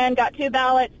came in, got 2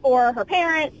 ballots for her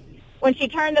parents. When she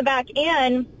turned them back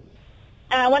in,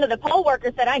 one of the poll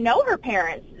workers said, "I know her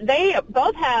parents. They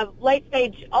both have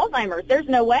late-stage Alzheimer's. There's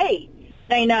no way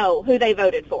they know who they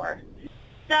voted for."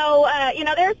 So,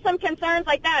 there's some concerns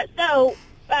like that. So,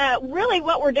 really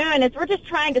what we're doing is we're just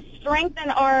trying to strengthen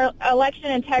our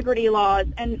election integrity laws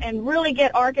and really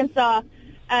get Arkansas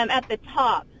at the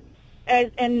top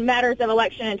in matters of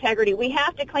election integrity. We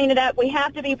have to clean it up. We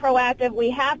have to be proactive. We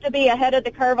have to be ahead of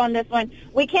the curve on this one.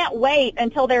 We can't wait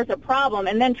until there's a problem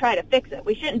and then try to fix it.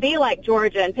 We shouldn't be like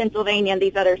Georgia and Pennsylvania and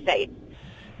these other states.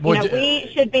 We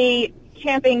should be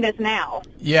championing this now.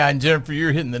 Yeah, and Jennifer,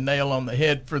 you're hitting the nail on the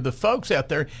head. For the folks out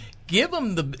there, give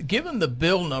them the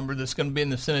bill number that's going to be in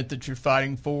the Senate that you're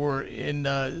fighting for,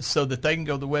 and so that they can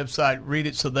go to the website, read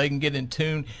it, so they can get in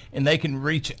tune, and they can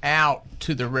reach out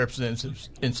to their representatives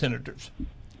and senators.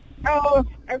 Oh,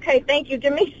 okay. Thank you,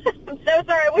 Jimmy. I'm so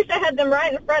sorry. I wish I had them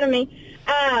right in front of me.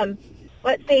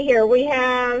 Let's see here. We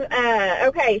have,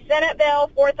 Senate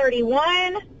Bill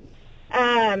 431.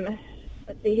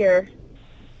 Let's see here.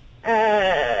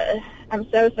 I'm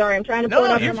so sorry. I'm trying to pull it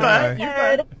up on my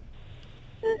head.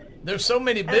 There's so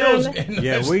many bills.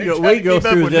 We go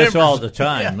through this all the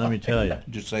time. Yeah. Let me tell you.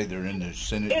 Just say they're in the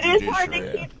Senate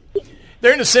Judiciary.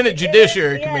 They're in the Senate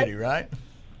Judiciary Committee, right?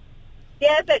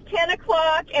 Yes, at 10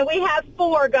 o'clock, and we have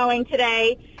 4 going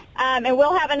today, and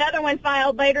we'll have another one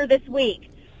filed later this week.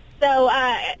 So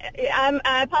I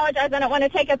apologize. I don't want to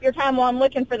take up your time while I'm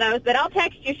looking for those, but I'll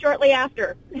text you shortly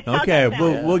after. Okay,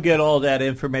 we'll get all that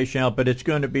information out, but it's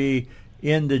going to be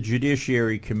in the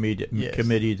Judiciary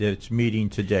Committee that's meeting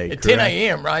today. At 10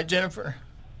 a.m., right, Jennifer?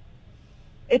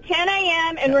 At 10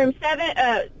 a.m. in room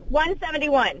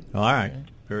 171. All right.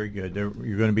 Very good. You're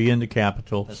going to be in the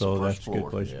Capitol, that's a good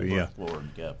place to be. Yeah,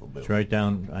 it's right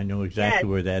down. I know exactly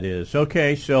where that is.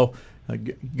 Okay, so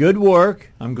good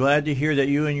work. I'm glad to hear that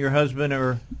you and your husband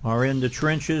are in the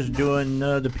trenches doing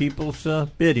the people's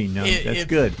bidding. That's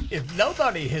good. If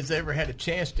nobody has ever had a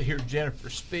chance to hear Jennifer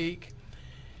speak,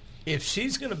 if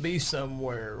she's going to be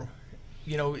somewhere,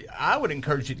 I would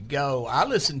encourage you to go. I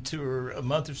listened to her a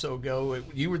month or so ago.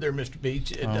 You were there, Mr.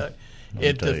 Beach, at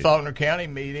the Faulkner County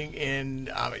meeting, and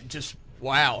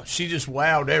wow. She just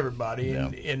wowed everybody,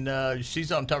 and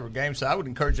she's on top of her game. So I would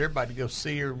encourage everybody to go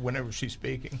see her whenever she's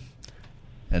speaking.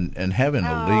 And having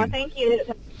thank you.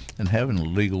 And having a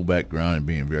legal background and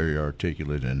being very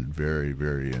articulate and very,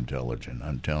 very intelligent.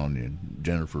 I'm telling you,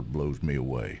 Jennifer blows me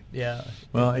away. Yeah.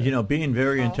 Well, being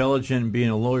very intelligent and being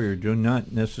a lawyer do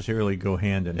not necessarily go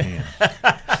hand in hand.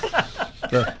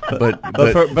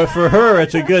 but for her,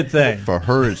 it's a good thing. For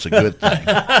her, it's a good thing.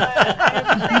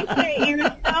 I appreciate you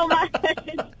so much.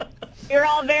 You're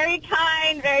all all very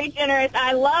kind, very generous.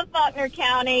 I love Faulkner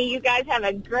County. You guys have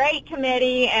a great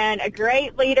committee and a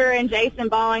great leader in Jason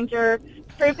Bollinger,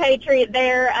 true patriot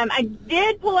there. I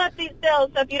did pull up these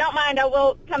bills, so if you don't mind, I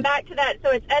will come back to that.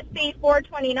 So it's SB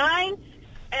 429,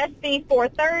 SB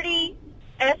 430,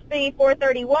 SB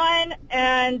 431,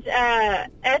 and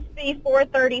SB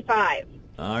 435.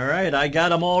 All right, I got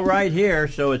them all right here.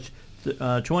 So it's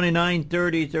 29,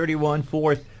 30, 31,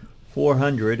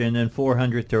 400, and then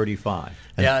 435.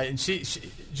 Yeah, and she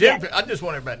Jennifer, I just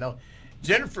want everybody to know,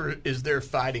 Jennifer is there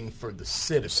fighting for the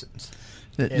citizens.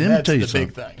 Let And me that's tell you the something.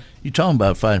 big thing. You're talking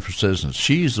about fighting for citizens.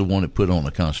 She's the one that put on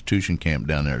the Constitution camp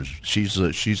down there. She's the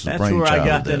That's brainchild where I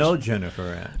got of to this. know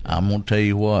Jennifer at. I'm going to tell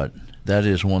you what. That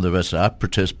is one of the best. I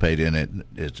participate in it.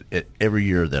 It's every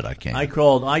year that I can. I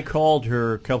called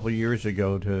her a couple of years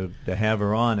ago to have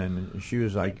her on, and she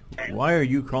was like, "Why are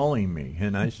you calling me?"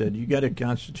 And I said, "You got a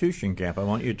Constitution camp. I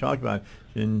want you to talk about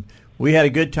it." And we had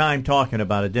a good time talking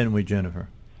about it, didn't we, Jennifer?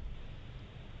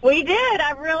 We did.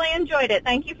 I really enjoyed it.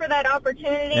 Thank you for that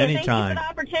opportunity. Anytime. And thank you for the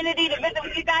opportunity to visit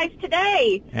with you guys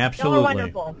today. Absolutely. Y'all are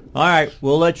wonderful. All right,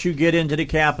 we'll let you get into the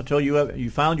Capitol.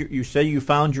 You say you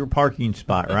found your parking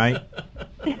spot, right?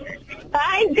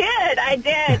 I did.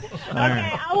 Okay,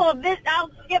 right. I'll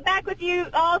get back with you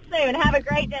all soon. Have a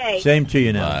great day. Same to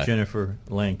you now, Bye. Jennifer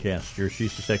Lancaster.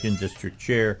 She's the 2nd District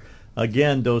Chair.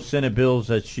 Again, those Senate bills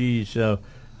that she's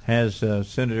has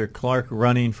Senator Clark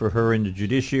running for her in the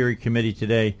Judiciary Committee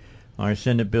today are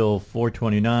Senate Bill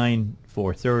 429,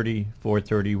 430,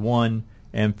 431,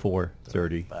 and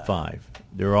 435.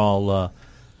 They're all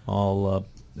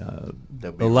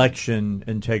election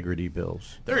integrity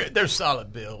bills. They're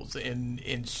solid bills,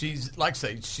 and she's, like I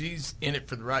say, she's in it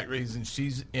for the right reasons.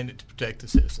 She's in it to protect the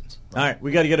citizens. All right,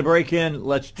 we got to get a break in.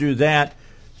 Let's do that.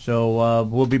 So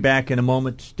we'll be back in a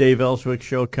moment. Dave Elswick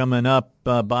Show coming up.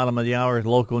 Bottom of the hour,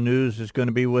 local news is going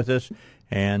to be with us,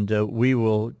 and we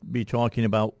will be talking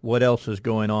about what else is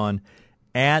going on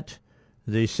at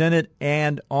the Senate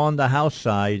and on the House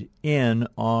side in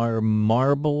our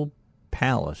Marble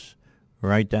Palace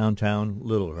right downtown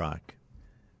Little Rock.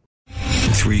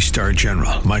 3-star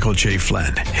General Michael J.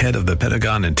 Flynn, head of the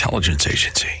Pentagon Intelligence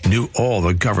Agency, knew all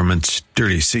the government's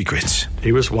dirty secrets.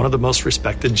 He was one of the most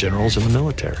respected generals in the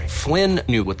military. Flynn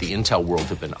knew what the intel world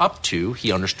had been up to.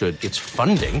 He understood its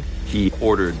funding. He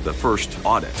ordered the first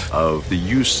audit of the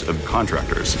use of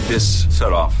contractors. This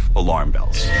set off alarm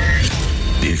bells.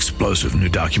 The explosive new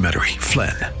documentary,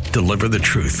 Flynn, Deliver the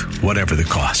Truth, Whatever the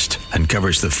Cost,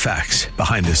 uncovers the facts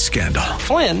behind this scandal.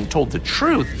 Flynn told the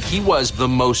truth. He was the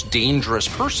most dangerous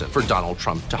person for Donald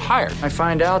Trump to hire. I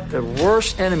find out the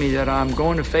worst enemy that I'm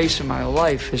going to face in my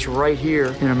life is right here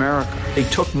in America. They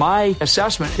took my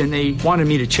assessment and they wanted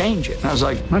me to change it. And I was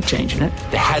like, I'm not changing it.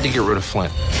 They had to get rid of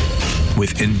Flynn.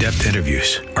 With in-depth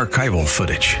interviews, archival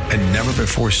footage, and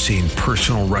never-before-seen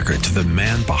personal records of the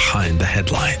man behind the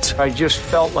headlines. I just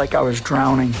felt like I was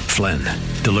drowning. Flynn,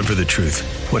 Deliver the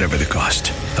Truth, Whatever the Cost.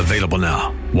 Available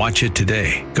now. Watch it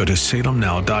today. Go to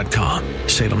salemnow.com.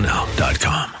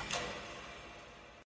 salemnow.com.